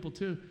tell people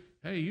too,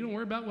 hey, you don't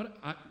worry about what,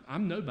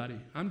 I'm nobody.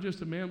 I'm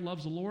just a man who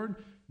loves the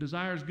Lord,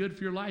 desires good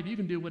for your life. You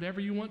can do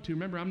whatever you want to.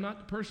 Remember, I'm not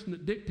the person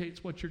that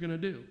dictates what you're going to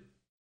do.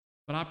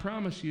 But I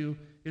promise you,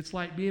 it's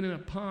like being in a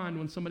pond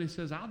when somebody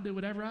says, I'll do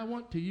whatever I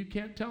want to. You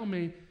can't tell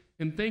me,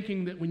 and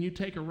thinking that when you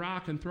take a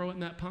rock and throw it in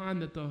that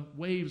pond that the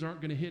waves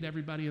aren't going to hit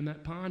everybody in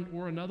that pond,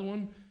 or another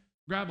one,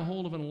 grab a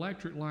hold of an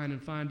electric line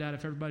and find out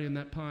if everybody in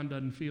that pond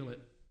doesn't feel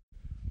it.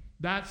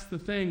 That's the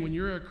thing. When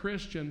you're a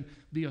Christian,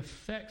 the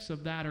effects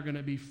of that are going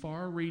to be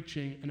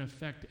far-reaching and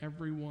affect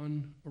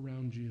everyone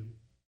around you.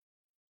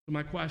 So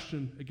my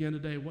question again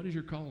today, what is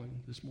your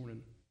calling this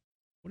morning?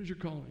 What is your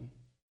calling?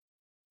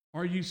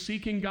 Are you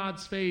seeking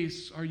God's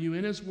face? Are you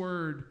in his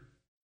word?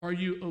 Are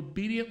you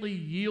obediently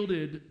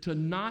yielded to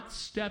not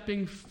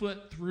stepping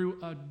foot through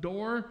a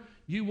door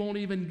you won't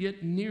even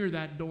get near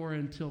that door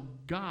until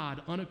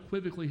God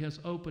unequivocally has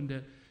opened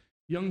it.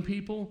 Young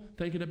people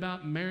thinking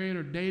about marrying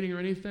or dating or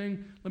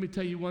anything, let me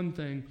tell you one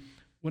thing.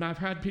 When I've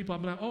had people,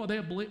 I've been like, oh,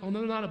 they're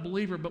not a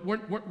believer, but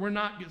we're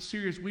not get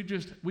serious. We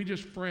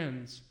just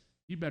friends.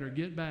 You better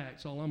get back.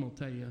 That's all I'm going to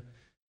tell you.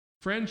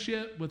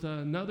 Friendship with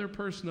another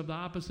person of the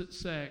opposite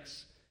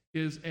sex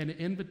is an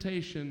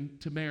invitation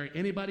to marry.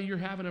 Anybody you're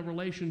having a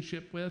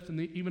relationship with, and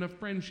even a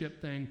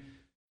friendship thing,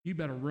 you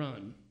better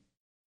run.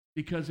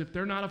 Because if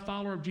they're not a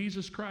follower of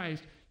Jesus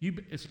Christ,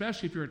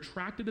 especially if you're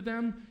attracted to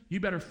them, you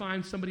better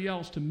find somebody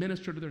else to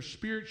minister to their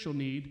spiritual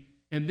need.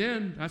 And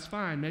then, that's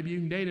fine. Maybe you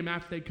can date them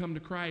after they come to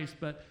Christ.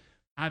 But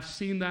I've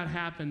seen that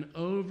happen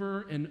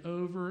over and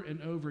over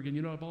and over again.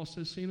 You know, I've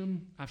also seen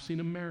them? I've seen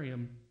them marry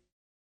them.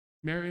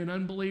 Marry an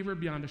unbeliever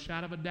beyond a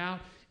shadow of a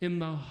doubt in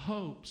the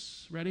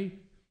hopes, ready?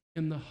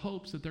 In the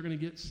hopes that they're going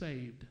to get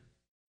saved.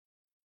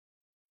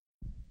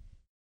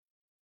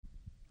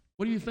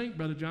 What do you think,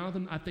 Brother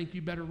Jonathan? I think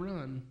you better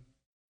run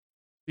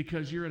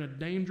because you're in a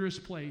dangerous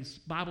place.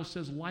 Bible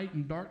says light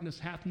and darkness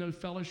hath no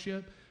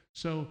fellowship.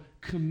 So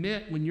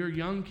commit when you're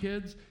young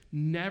kids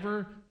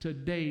never to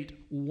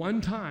date one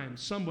time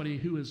somebody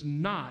who is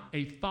not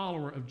a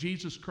follower of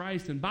Jesus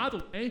Christ. And by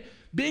the way,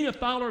 being a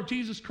follower of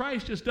Jesus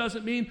Christ just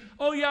doesn't mean,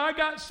 oh yeah, I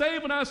got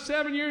saved when I was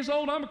 7 years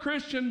old, I'm a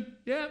Christian.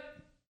 Yep.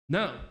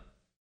 No.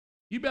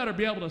 You better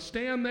be able to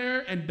stand there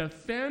and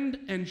defend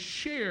and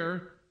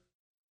share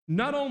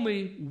not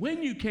only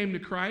when you came to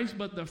Christ,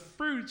 but the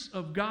fruits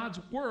of God's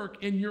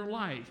work in your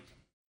life.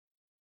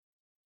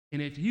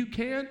 And if you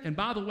can't, and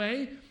by the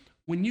way,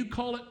 when you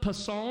call it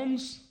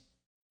Psalms,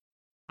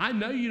 I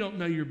know you don't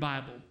know your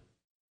Bible.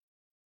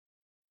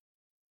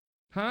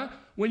 Huh?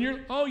 When you're,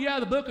 oh yeah,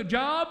 the book of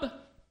Job?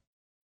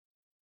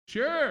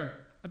 Sure.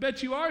 I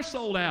bet you are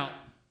sold out.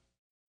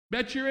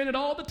 Bet you're in it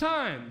all the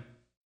time.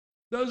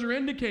 Those are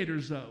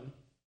indicators, though.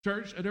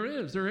 Church,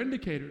 they're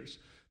indicators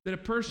that a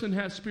person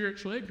has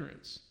spiritual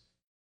ignorance.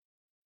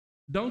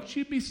 Don't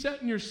you be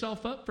setting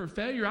yourself up for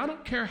failure. I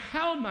don't care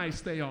how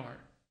nice they are.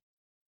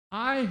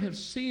 I have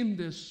seen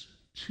this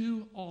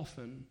too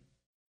often,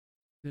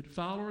 that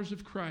followers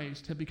of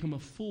Christ have become a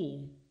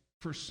fool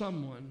for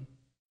someone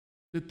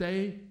that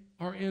they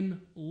are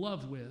in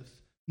love with,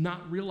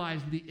 not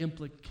realizing the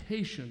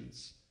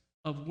implications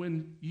of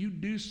when you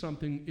do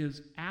something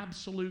is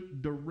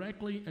absolute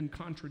directly in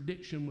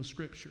contradiction with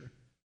Scripture.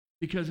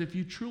 Because if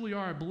you truly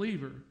are a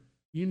believer,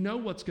 you know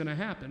what's going to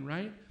happen,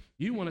 right?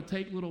 You want to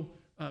take little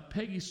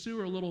Peggy Sue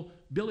or little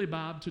Billy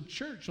Bob to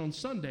church on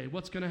Sunday.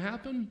 What's going to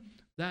happen?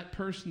 That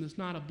person that's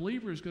not a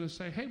believer is going to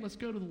say, hey, let's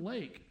go to the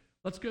lake.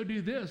 Let's go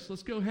do this.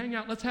 Let's go hang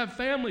out. Let's have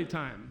family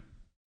time.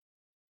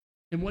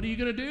 And what are you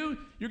going to do?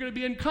 You're going to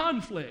be in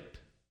conflict.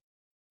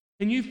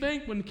 And you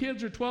think when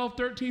kids are 12,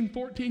 13,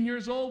 14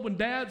 years old, when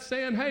dad's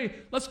saying, hey,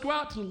 let's go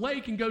out to the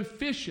lake and go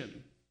fishing.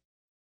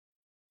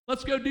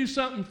 Let's go do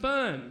something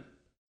fun.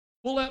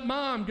 We'll let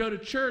mom go to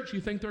church.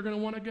 You think they're going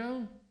to want to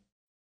go?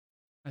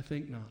 I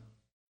think not.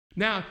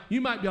 Now,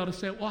 you might be able to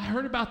say, well, I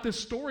heard about this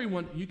story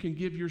one. You can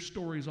give your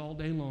stories all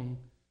day long.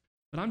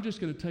 But I'm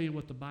just going to tell you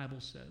what the Bible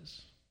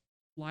says.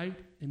 Light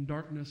and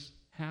darkness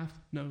hath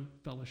no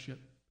fellowship.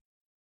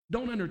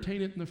 Don't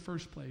entertain it in the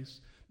first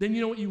place. Then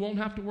you know what you won't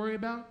have to worry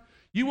about?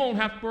 You won't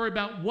have to worry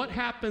about what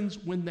happens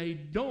when they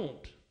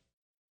don't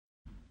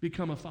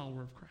become a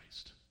follower of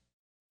Christ.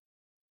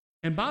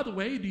 And by the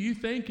way, do you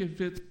think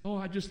if it's, oh,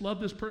 I just love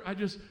this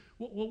person,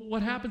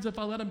 what happens if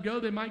I let them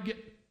go? They might get,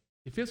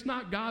 if it's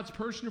not God's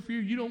person for you,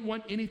 you don't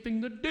want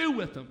anything to do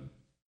with them.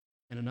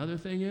 And another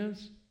thing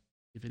is,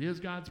 if it is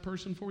God's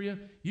person for you,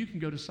 you can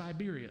go to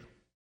Siberia.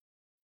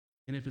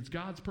 And if it's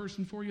God's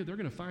person for you, they're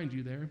going to find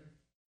you there.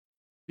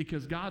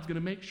 Because God's going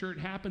to make sure it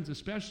happens,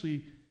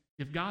 especially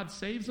if God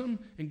saves them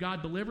and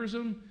God delivers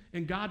them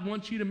and God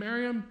wants you to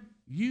marry them,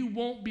 you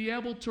won't be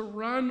able to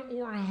run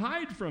or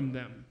hide from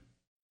them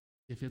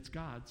if it's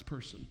God's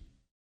person.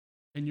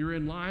 And you're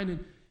in line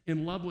and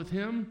in love with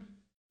Him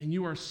and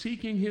you are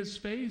seeking His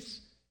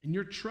face and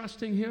you're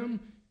trusting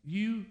Him,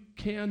 you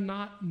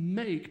cannot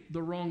make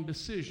the wrong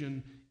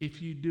decision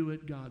if you do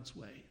it God's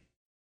way.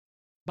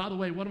 By the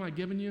way, what am I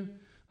giving you?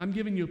 I'm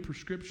giving you a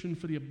prescription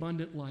for the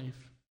abundant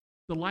life.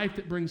 The life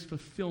that brings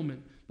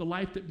fulfillment, the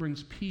life that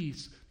brings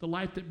peace, the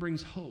life that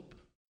brings hope.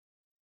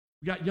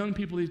 We got young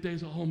people these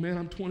days, oh man,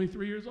 I'm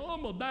 23 years old,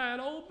 I'm going to die an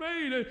old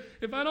maid.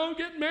 If I don't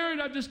get married,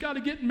 I've just got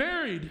to get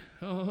married.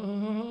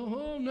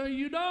 Oh, no,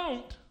 you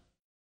don't.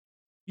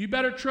 You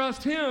better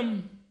trust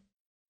Him.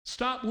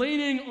 Stop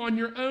leaning on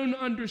your own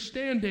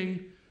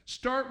understanding.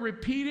 Start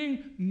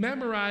repeating,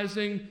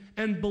 memorizing,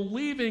 and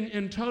believing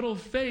in total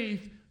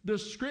faith the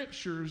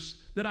Scriptures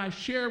that I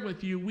share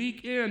with you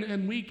week in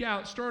and week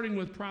out, starting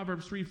with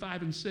Proverbs 3,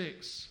 5, and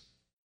 6.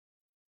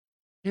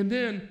 And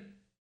then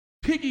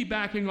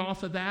piggybacking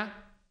off of that,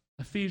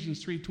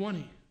 Ephesians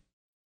 3:20.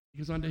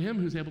 Because unto Him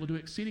who's able to do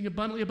exceeding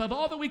abundantly above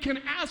all that we can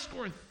ask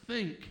or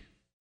think,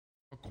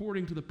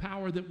 according to the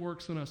power that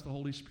works in us, the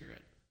Holy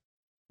Spirit.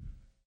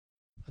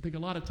 I think a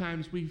lot of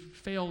times we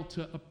fail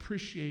to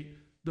appreciate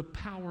the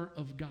power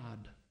of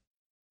God.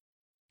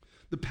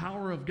 the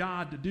power of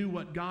God to do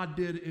what God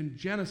did in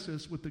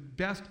Genesis with the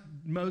best,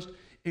 most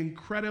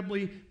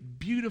incredibly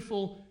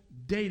beautiful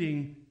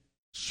dating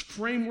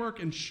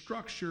framework and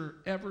structure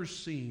ever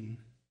seen.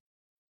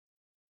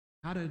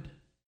 How did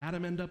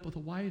Adam end up with a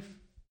wife?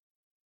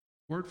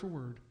 Word for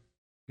word,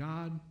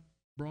 God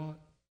brought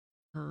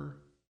her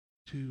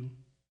to him.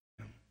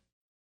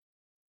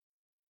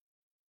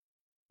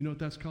 You know what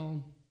that's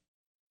called?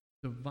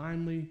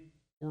 Divinely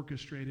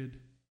orchestrated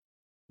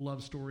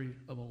love story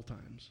of all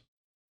times.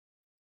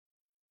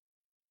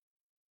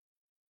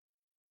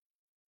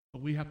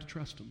 But we have to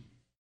trust him.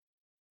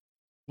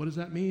 What does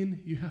that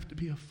mean? You have to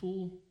be a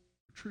fool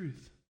for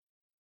truth.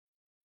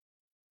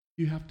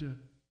 You have to,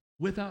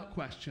 without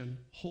question,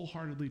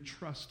 wholeheartedly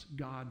trust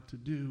God to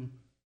do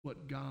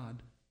what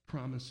God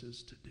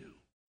promises to do.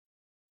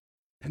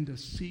 And to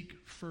seek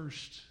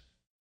first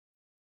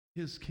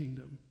his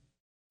kingdom,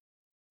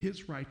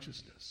 his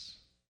righteousness.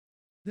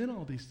 Then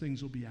all these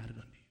things will be added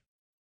unto you.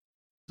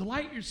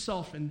 Delight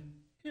yourself in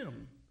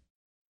him.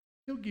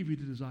 He'll give you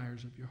the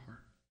desires of your heart.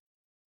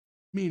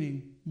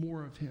 Meaning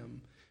more of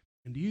him.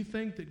 And do you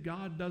think that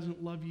God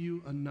doesn't love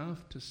you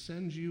enough to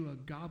send you a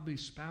godly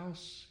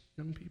spouse,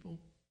 young people?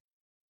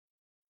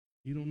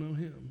 You don't know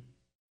him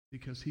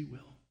because he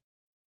will.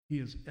 He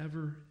is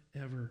ever,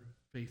 ever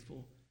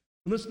faithful.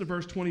 And listen to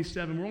verse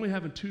 27. We're only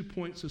having 2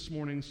 points this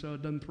morning, so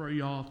it doesn't throw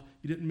you off.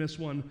 You didn't miss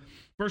one.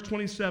 Verse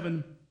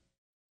 27,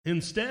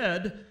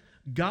 instead,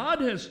 God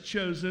has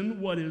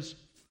chosen what is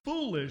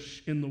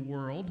foolish in the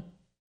world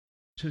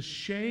to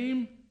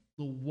shame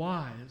the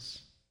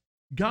wise.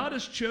 God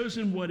has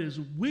chosen what is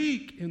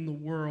weak in the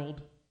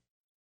world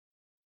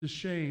to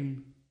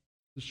shame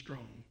the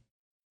strong.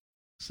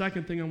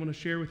 Second thing I want to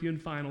share with you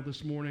and final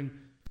this morning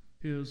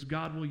is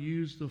God will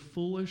use the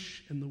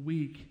foolish and the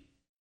weak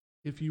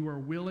if you are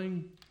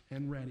willing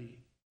and ready.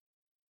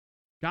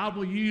 God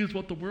will use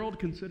what the world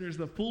considers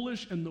the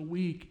foolish and the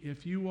weak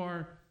if you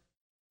are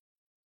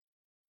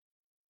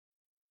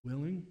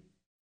willing,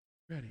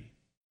 ready.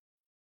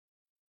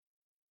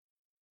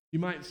 You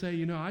might say,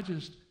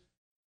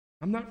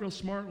 I'm not real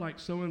smart like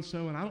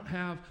so-and-so, and I don't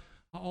have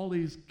all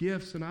these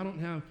gifts, and I don't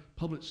have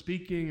public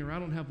speaking, or I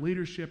don't have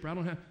leadership, or I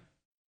don't have...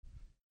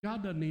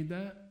 God doesn't need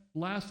that. The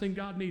last thing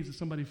God needs is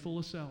somebody full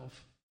of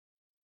self.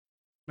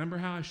 Remember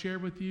how I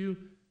shared with you,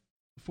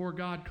 before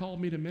God called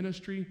me to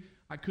ministry,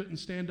 I couldn't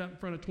stand up in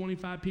front of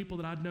 25 people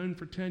that I'd known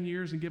for 10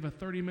 years and give a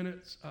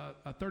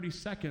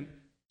 30-second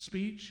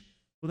speech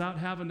without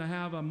having to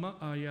have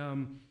a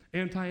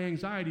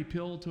anti-anxiety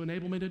pill to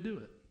enable me to do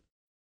it.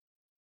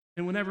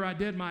 And whenever I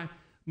did, my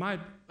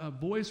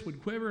voice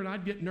would quiver and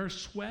I'd get nervous,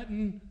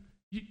 sweating.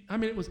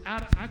 It was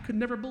I could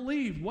never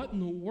believe what in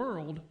the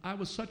world. I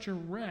was such a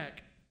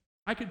wreck.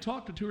 I could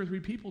talk to 2 or 3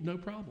 people, no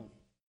problem.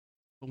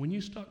 But when you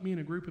stuck me in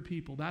a group of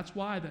people, that's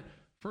why that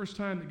first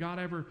time that God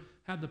ever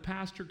had the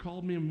pastor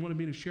called me and wanted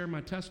me to share my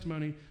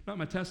testimony, not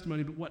my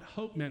testimony, but what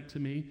hope meant to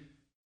me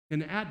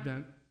in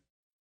Advent,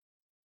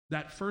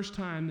 that first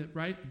time that,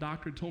 the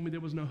doctor had told me there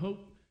was no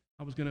hope.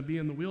 I was going to be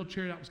in the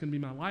wheelchair. That was going to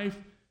be my life.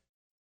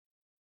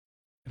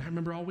 And I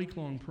remember all week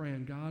long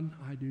praying, God,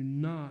 I do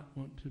not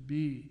want to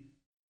be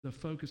the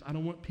focus. I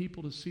don't want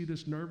people to see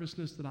this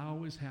nervousness that I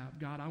always have.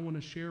 God, I want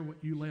to share what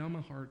you lay on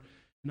my heart,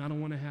 and I don't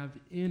want to have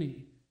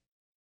any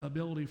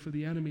ability for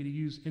the enemy to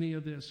use any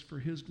of this for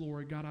his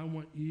glory. God, I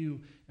want you,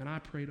 and I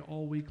prayed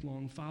all week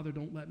long, Father,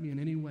 don't let me in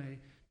any way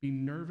be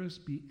nervous,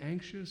 be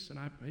anxious, and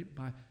I pray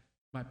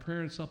by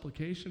prayer and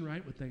supplication,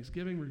 with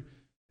Thanksgiving,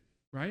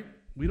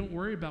 we don't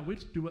worry about, we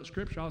just do what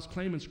Scripture, I was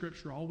claiming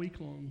Scripture all week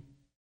long.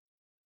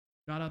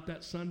 Got up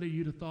that Sunday,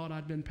 you'd have thought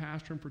I'd been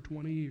pastoring for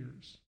 20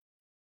 years.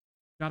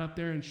 Got up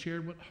there and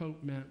shared what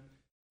hope meant.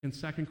 In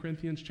 2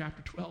 Corinthians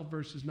chapter 12,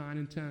 verses 9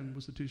 and 10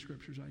 was the 2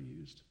 scriptures I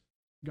used.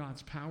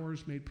 God's power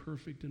is made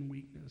perfect in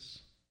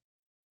weakness.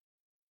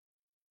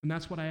 And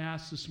that's what I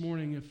asked this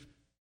morning. If it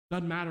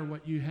doesn't matter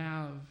what you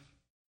have,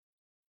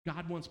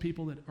 God wants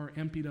people that are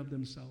emptied of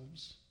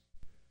themselves.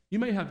 You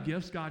may have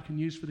gifts God can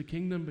use for the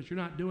kingdom, but you're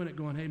not doing it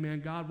going, hey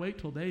man, God, wait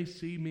till they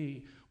see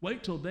me.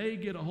 Wait till they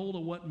get a hold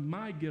of what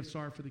my gifts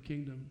are for the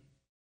kingdom.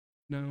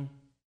 No,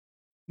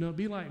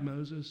 be like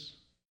Moses.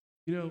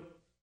 I'm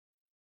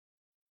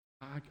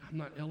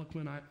not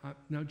eloquent.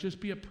 No,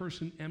 just be a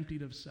person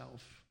emptied of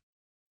self.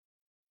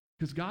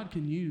 Because God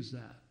can use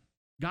that.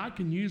 God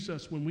can use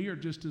us when we are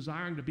just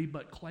desiring to be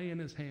but clay in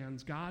his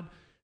hands. God,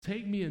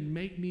 take me and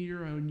make me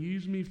your own.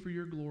 Use me for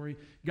your glory.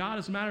 God,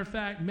 as a matter of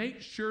fact,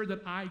 make sure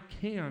that I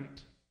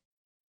can't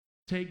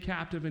take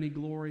captive any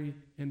glory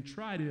and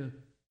try to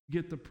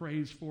get the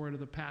praise for it or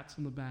the pats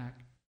on the back.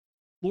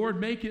 Lord,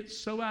 make it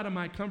so out of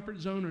my comfort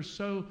zone or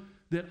so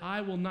that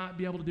I will not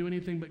be able to do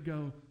anything but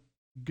go,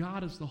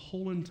 God is the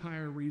whole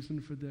entire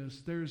reason for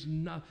this.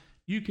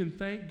 You can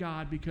thank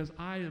God because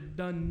I have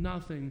done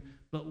nothing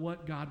but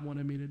what God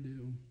wanted me to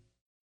do.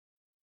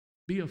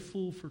 Be a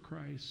fool for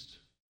Christ.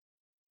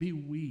 Be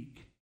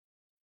weak.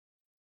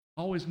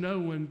 Always know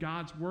when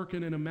God's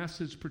working in a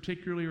message,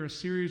 particularly, or a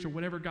series, or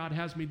whatever God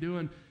has me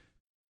doing,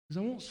 because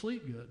I won't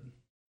sleep good.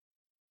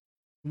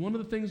 And one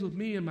of the things with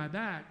me in my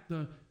back,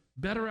 the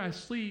better I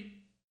sleep,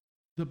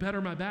 the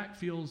better my back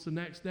feels the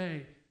next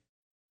day.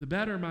 The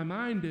better my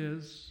mind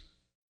is,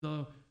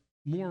 the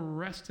more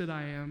rested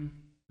I am,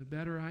 the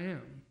better I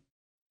am.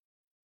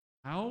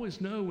 I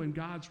always know when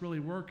God's really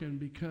working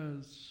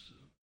because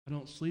I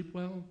don't sleep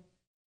well,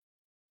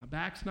 my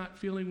back's not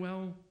feeling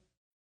well,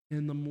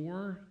 and the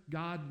more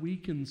God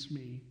weakens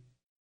me,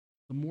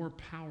 the more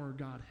power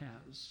God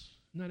has.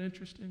 Isn't that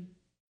interesting?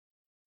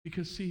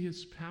 Because, see,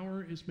 his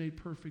power is made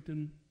perfect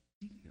in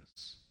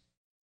weakness.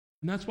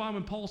 And that's why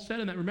when Paul said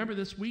in that, remember,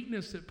 this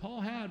weakness that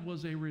Paul had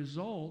was a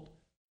result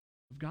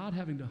of God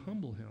having to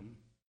humble him.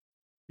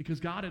 Because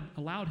God had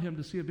allowed him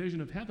to see a vision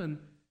of heaven,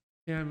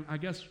 and I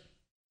guess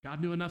God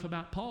knew enough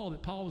about Paul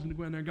that Paul was going to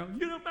go in there and go,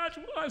 you don't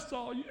imagine what I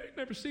saw. You ain't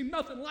never seen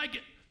nothing like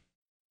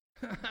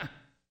it.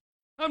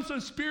 I'm so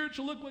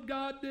spiritual. Look what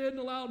God did and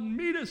allowed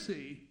me to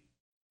see.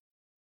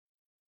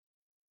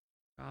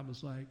 God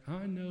was like,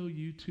 I know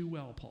you too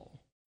well, Paul.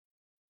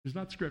 It's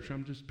not scripture.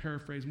 I'm just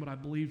paraphrasing what I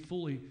believe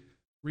fully.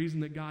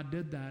 Reason that God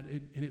did that,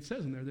 and it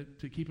says in there that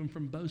to keep him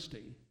from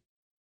boasting.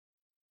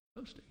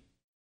 Boasting.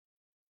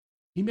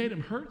 He made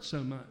him hurt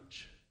so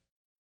much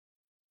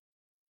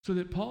so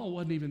that Paul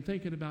wasn't even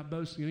thinking about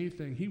boasting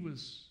anything. He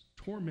was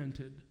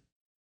tormented.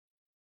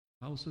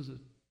 The Bible says a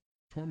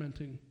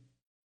tormenting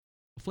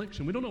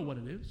affliction. We don't know what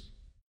it is.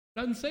 It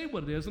doesn't say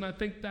what it is, and I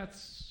think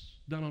that's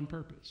done on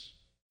purpose.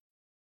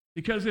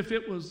 Because if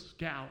it was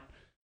gout,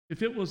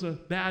 if it was a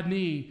bad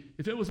knee,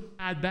 if it was a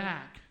bad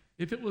back,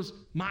 if it was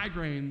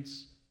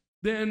migraines,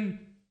 then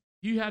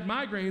you had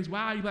migraines.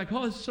 Wow, you're like,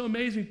 oh, it's so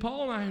amazing.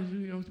 Paul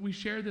and I, we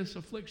share this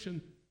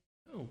affliction.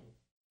 No.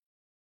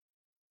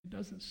 It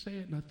doesn't say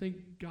it, and I think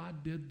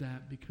God did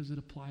that because it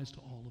applies to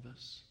all of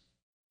us.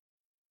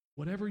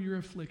 Whatever your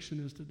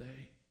affliction is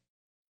today,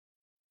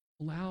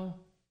 allow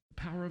the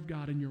power of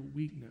God in your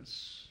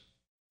weakness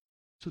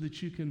so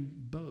that you can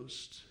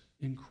boast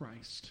in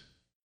Christ.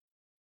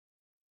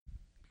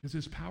 Because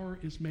his power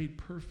is made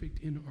perfect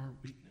in our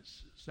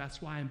weaknesses.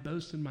 That's why I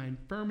boast in my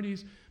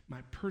infirmities,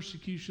 my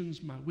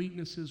persecutions, my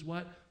weaknesses.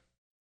 What?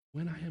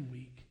 When I am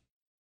weak,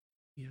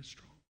 he is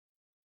strong.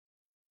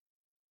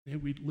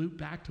 And we loop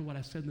back to what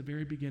I said in the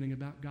very beginning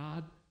about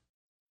God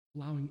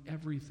allowing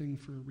everything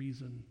for a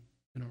reason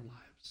in our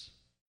lives.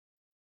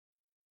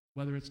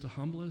 Whether it's to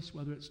humble us,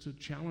 whether it's to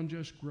challenge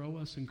us, grow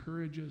us,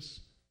 encourage us,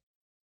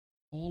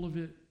 all of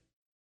it,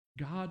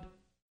 God,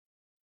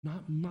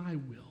 not my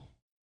will,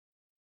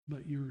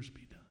 but yours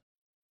be done.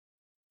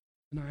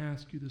 And I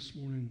ask you this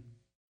morning,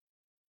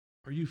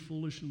 are you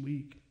foolish and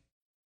weak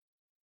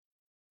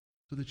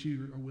so that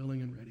you are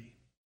willing and ready?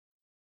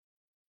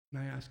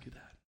 And I ask you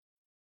that.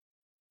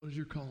 What is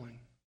your calling?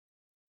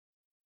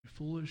 Are you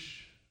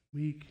foolish,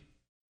 weak?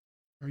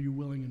 Are you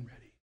willing and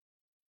ready?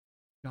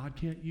 God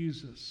can't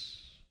use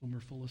us when we're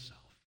full of self.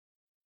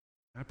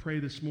 I pray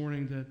this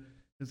morning that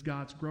as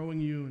God's growing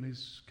you and He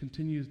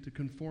continues to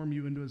conform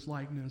you into His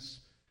likeness,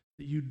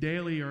 that you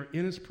daily are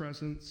in His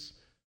presence,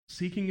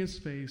 seeking His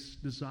face,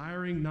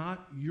 desiring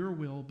not your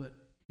will, but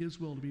His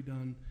will to be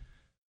done.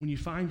 When you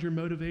find your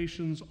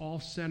motivations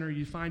off-center,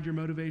 you find your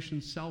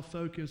motivations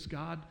self-focused,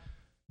 God,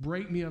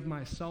 break me of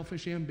my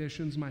selfish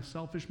ambitions, my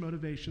selfish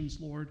motivations,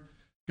 Lord.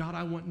 God,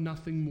 I want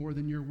nothing more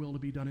than your will to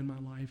be done in my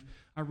life.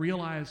 I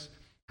realize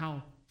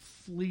how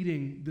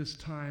fleeting this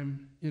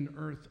time in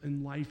earth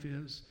and life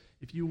is.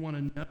 If you want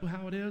to know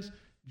how it is,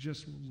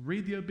 just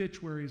read the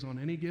obituaries on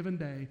any given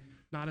day.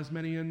 Not as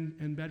many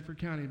in Bedford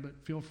County,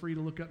 but feel free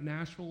to look up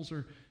Nashville's,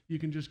 or you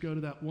can just go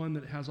to that one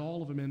that has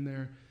all of them in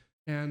there.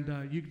 And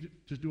you can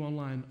just do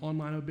online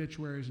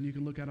obituaries, and you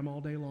can look at them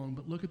all day long.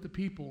 But look at the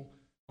people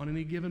on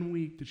any given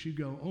week that you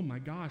go, oh my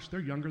gosh,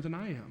 they're younger than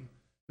I am.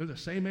 They're the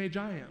same age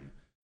I am.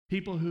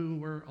 People who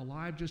were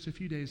alive just a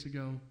few days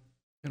ago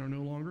and are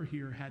no longer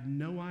here had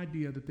no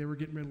idea that they were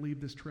getting ready to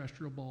leave this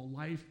terrestrial ball.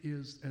 Life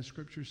is, as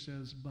Scripture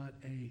says, but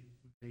a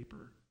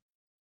vapor.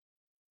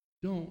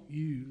 Don't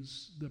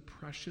use the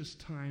precious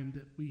time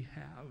that we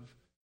have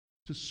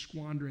to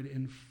squander it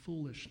in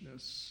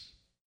foolishness,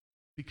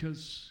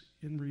 because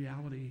in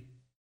reality,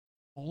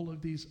 all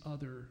of these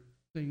other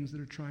things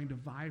that are trying to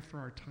vie for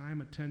our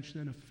time, attention,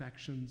 and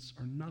affections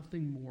are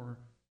nothing more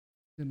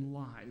than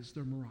lies.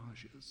 They're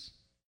mirages.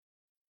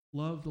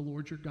 Love the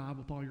Lord your God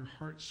with all your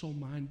heart, soul,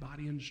 mind,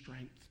 body, and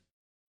strength.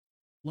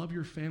 Love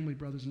your family,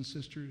 brothers and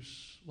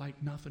sisters,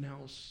 like nothing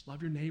else.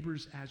 Love your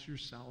neighbors as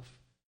yourself.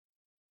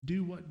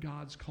 Do what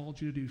God's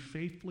called you to do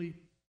faithfully,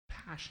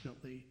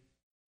 passionately.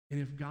 And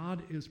if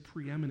God is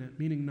preeminent,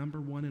 meaning number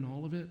one in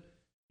all of it,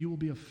 you will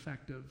be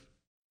effective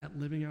at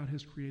living out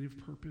His creative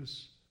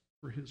purpose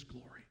for His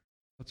glory.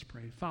 Let's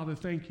pray. Father,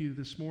 thank you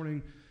this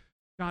morning,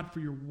 God, for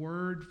your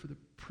word, for the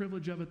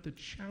privilege of it, the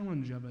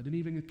challenge of it, and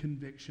even the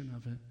conviction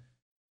of it.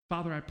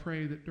 Father, I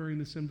pray that during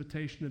this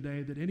invitation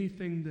today, that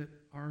anything that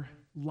our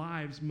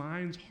lives,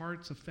 minds,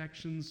 hearts,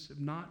 affections have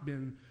not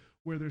been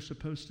where they're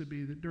supposed to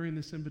be, that during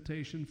this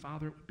invitation,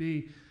 Father, it would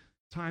be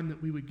time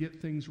that we would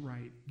get things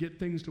right, get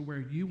things to where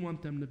you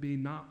want them to be,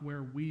 not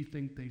where we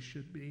think they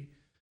should be.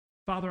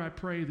 Father, I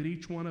pray that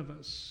each one of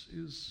us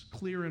is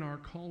clear in our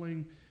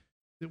calling,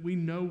 that we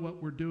know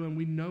what we're doing.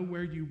 We know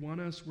where you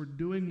want us. We're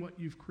doing what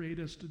you've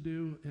created us to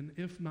do. And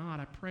if not,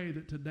 I pray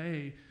that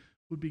today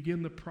would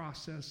begin the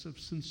process of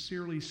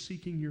sincerely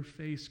seeking your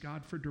face,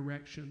 God, for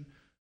direction,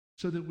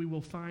 so that we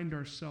will find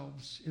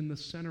ourselves in the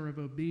center of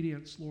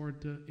obedience,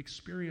 Lord, to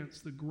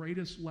experience the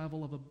greatest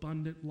level of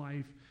abundant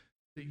life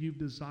that you've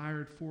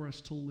desired for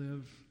us to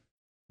live.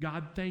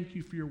 God, thank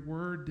you for your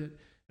word, that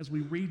as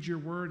we read your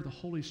word, the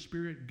Holy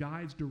Spirit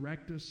guides,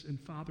 directs us, and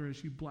Father,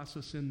 as you bless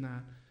us in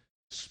that,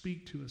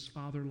 speak to us,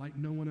 Father, like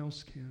no one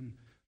else can.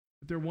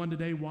 If there's one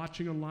today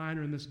watching online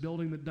or in this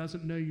building that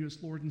doesn't know you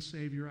as Lord and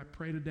Savior, I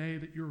pray today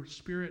that your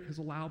Spirit has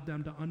allowed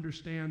them to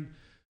understand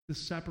the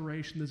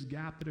separation, this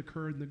gap that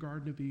occurred in the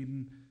Garden of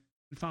Eden.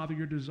 And Father,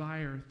 your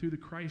desire through the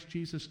Christ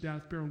Jesus'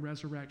 death, burial, and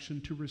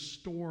resurrection to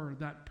restore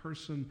that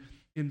person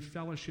in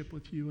fellowship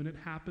with you. And it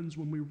happens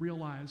when we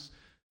realize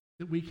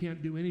that we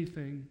can't do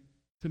anything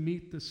to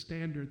meet the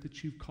standard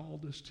that you've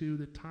called us to,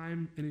 the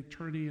time and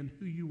eternity and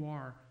who you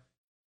are.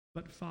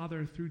 But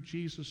Father, through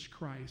Jesus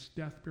Christ,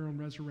 death, burial, and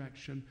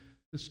resurrection,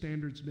 the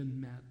standard's been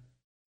met.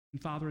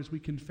 And Father, as we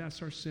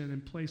confess our sin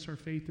and place our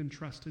faith and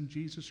trust in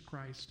Jesus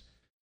Christ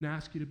and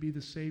ask you to be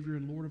the Savior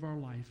and Lord of our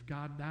life,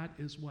 God, that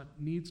is what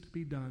needs to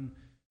be done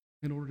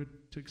in order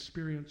to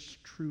experience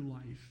true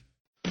life.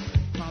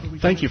 Father,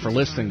 thank you for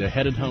listening to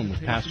Headed Home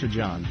with Pastor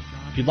John.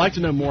 If you'd like to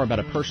know more about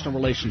a personal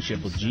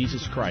relationship with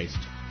Jesus Christ,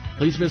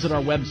 please visit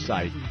our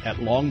website at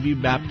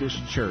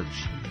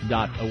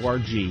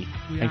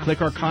longviewbaptistchurch.org and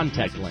click our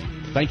contact link.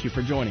 Thank you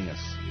for joining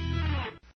us.